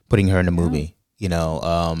Perry putting her in the movie,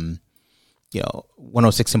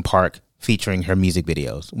 106 in Park featuring her music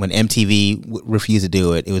videos. When MTV refused to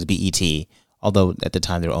do it, it was BET, although at the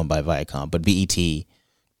time they were owned by Viacom, but BET,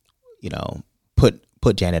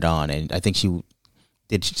 put Janet on, and I think she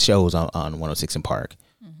did shows on 106 in Park,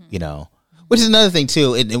 which is another thing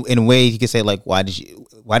too. In a way, you could say, like, why did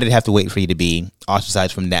it have to wait for you to be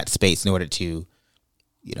ostracized from that space in order to,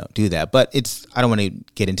 do that? But I don't want to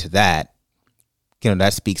get into that.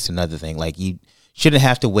 That speaks to another thing. Like, you shouldn't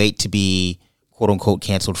have to wait to be quote unquote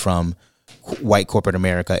canceled from white corporate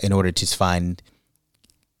America in order to find,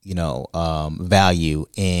 value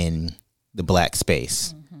in the Black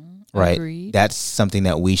space. Right. Agreed. That's something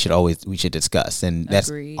that we should discuss. And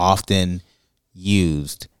that's often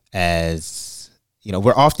used as,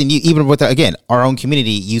 we're often, even with, again, our own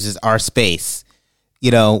community uses our space,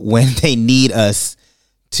 when they need us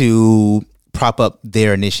to prop up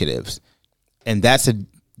their initiatives. And that's a deeper.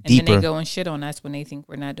 And then they go and shit on us when they think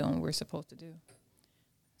we're not doing what we're supposed to do.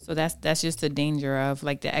 So that's just the danger of,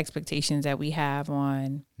 like, the expectations that we have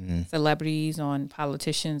on celebrities, on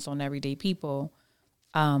politicians, on everyday people.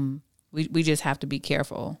 We just have to be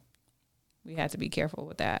careful. We have to be careful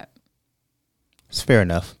with that. It's fair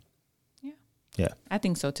enough. Yeah. I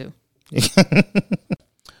think so too. All right,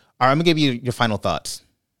 I'm gonna give you your final thoughts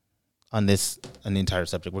on the entire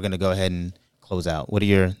subject. We're gonna go ahead and close out. What are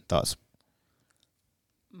your thoughts?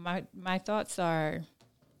 My thoughts are,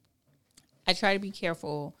 I try to be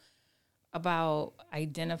careful about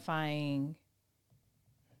identifying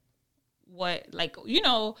what, like,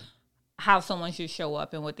 how someone should show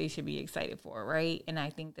up and what they should be excited for, right? And I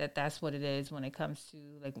think that that's what it is when it comes to,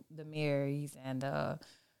 like, the Marys and the,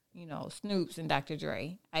 Snoops and Dr.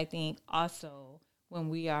 Dre. I think also when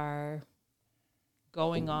we are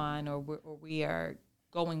going on or we are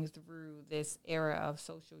going through this era of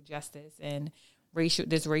social justice and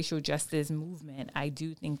racial justice movement, I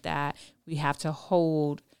do think that we have to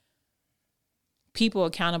hold people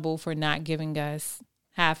accountable for not giving us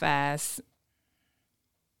half-ass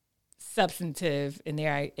substantive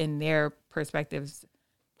in their perspectives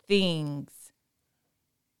things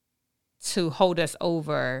to hold us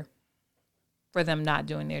over for them not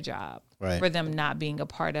doing their job, for them not being a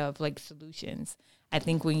part of, like, solutions. I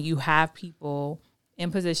think when you have people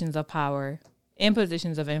in positions of power, in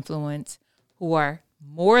positions of influence, who are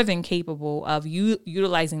more than capable of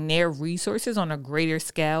utilizing their resources on a greater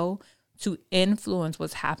scale to influence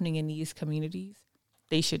what's happening in these communities,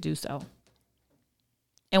 they should do so.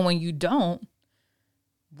 And when you don't,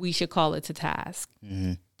 we should call it to task.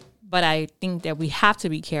 Mm-hmm. But I think that we have to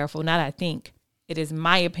be careful. It is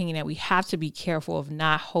my opinion that we have to be careful of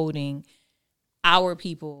not holding our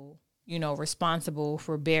people, responsible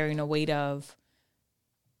for bearing the weight of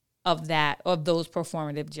those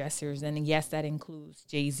performative gestures. And yes, that includes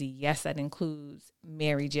Jay-Z. Yes, that includes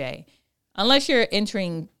Mary J. Unless you're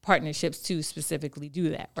entering partnerships to specifically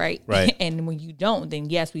do that, right? Right. And when you don't, then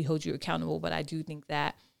yes, we hold you accountable. But I do think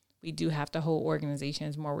that we do have to hold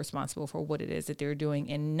organizations more responsible for what it is that they're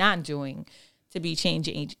doing and not doing to be change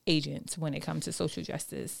agents when it comes to social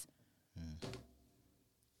justice.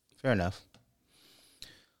 Fair enough.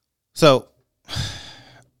 So,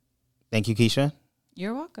 thank you, Keisha.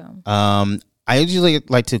 You're welcome. I usually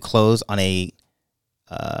like to close on a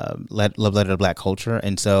love letter to Black culture,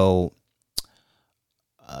 and so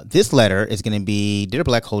this letter is going to be Dear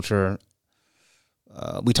Black Culture.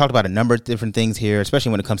 We talked about a number of different things here,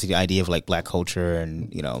 especially when it comes to the idea of, like, Black culture and,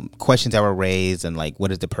 questions that were raised and, like,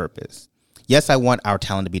 what is the purpose? Yes, I want our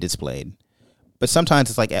talent to be displayed, but sometimes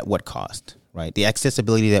it's like, at what cost, right? The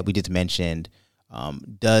accessibility that we just mentioned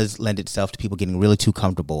does lend itself to people getting really too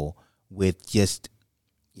comfortable with just,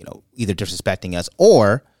 either disrespecting us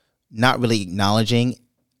or not really acknowledging,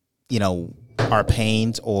 our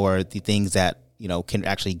pains or the things that, can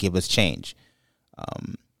actually give us change.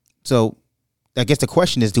 So I guess the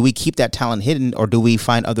question is, do we keep that talent hidden, or do we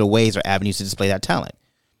find other ways or avenues to display that talent?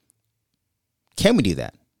 Can we do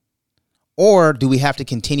that? Or do we have to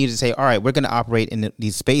continue to say, all right, we're going to operate in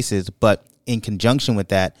these spaces, but in conjunction with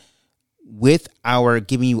that, with our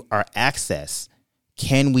giving you our access,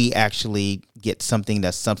 can we actually get something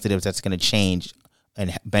that's substantive, that's going to change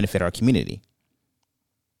and benefit our community?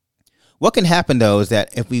 What can happen, though, is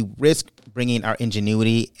that if we risk bringing our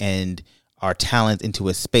ingenuity and our talent into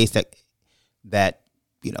a space that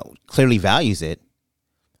clearly values it,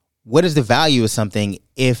 what is the value of something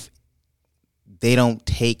if they don't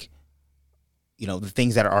take, the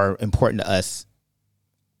things that are important to us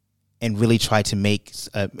and really try to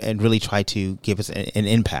give us an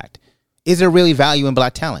impact? Is there really value in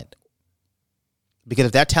black talent? Because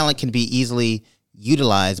if that talent can be easily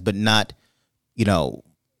utilized but not,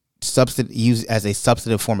 used as a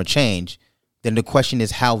substantive form of change, then the question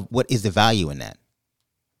is what is the value in that?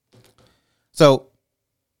 So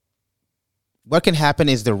what can happen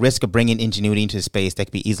is the risk of bringing ingenuity into a space that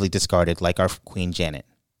can be easily discarded, like our Queen Janet.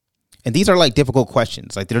 And these are like difficult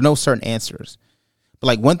questions. Like there are no certain answers. But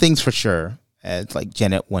like one thing's for sure, as like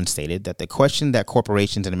Janet once stated, that the question that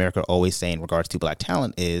corporations in America always say in regards to black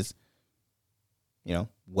talent is,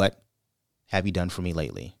 what have you done for me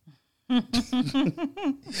lately?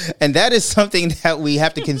 And that is something that we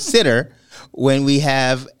have to consider when we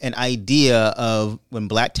have an idea of when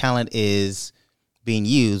black talent is being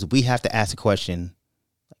used. We have to ask the question,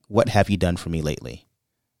 what have you done for me lately,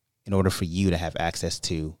 in order for you to have access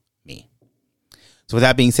to me? So with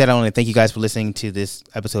that being said, I want to thank you guys for listening to this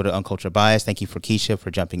episode of Uncultured Bias. Thank you for Keisha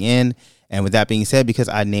for jumping in. And with that being said, because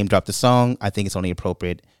I name dropped the song, I think it's only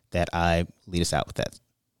appropriate that I lead us out with that.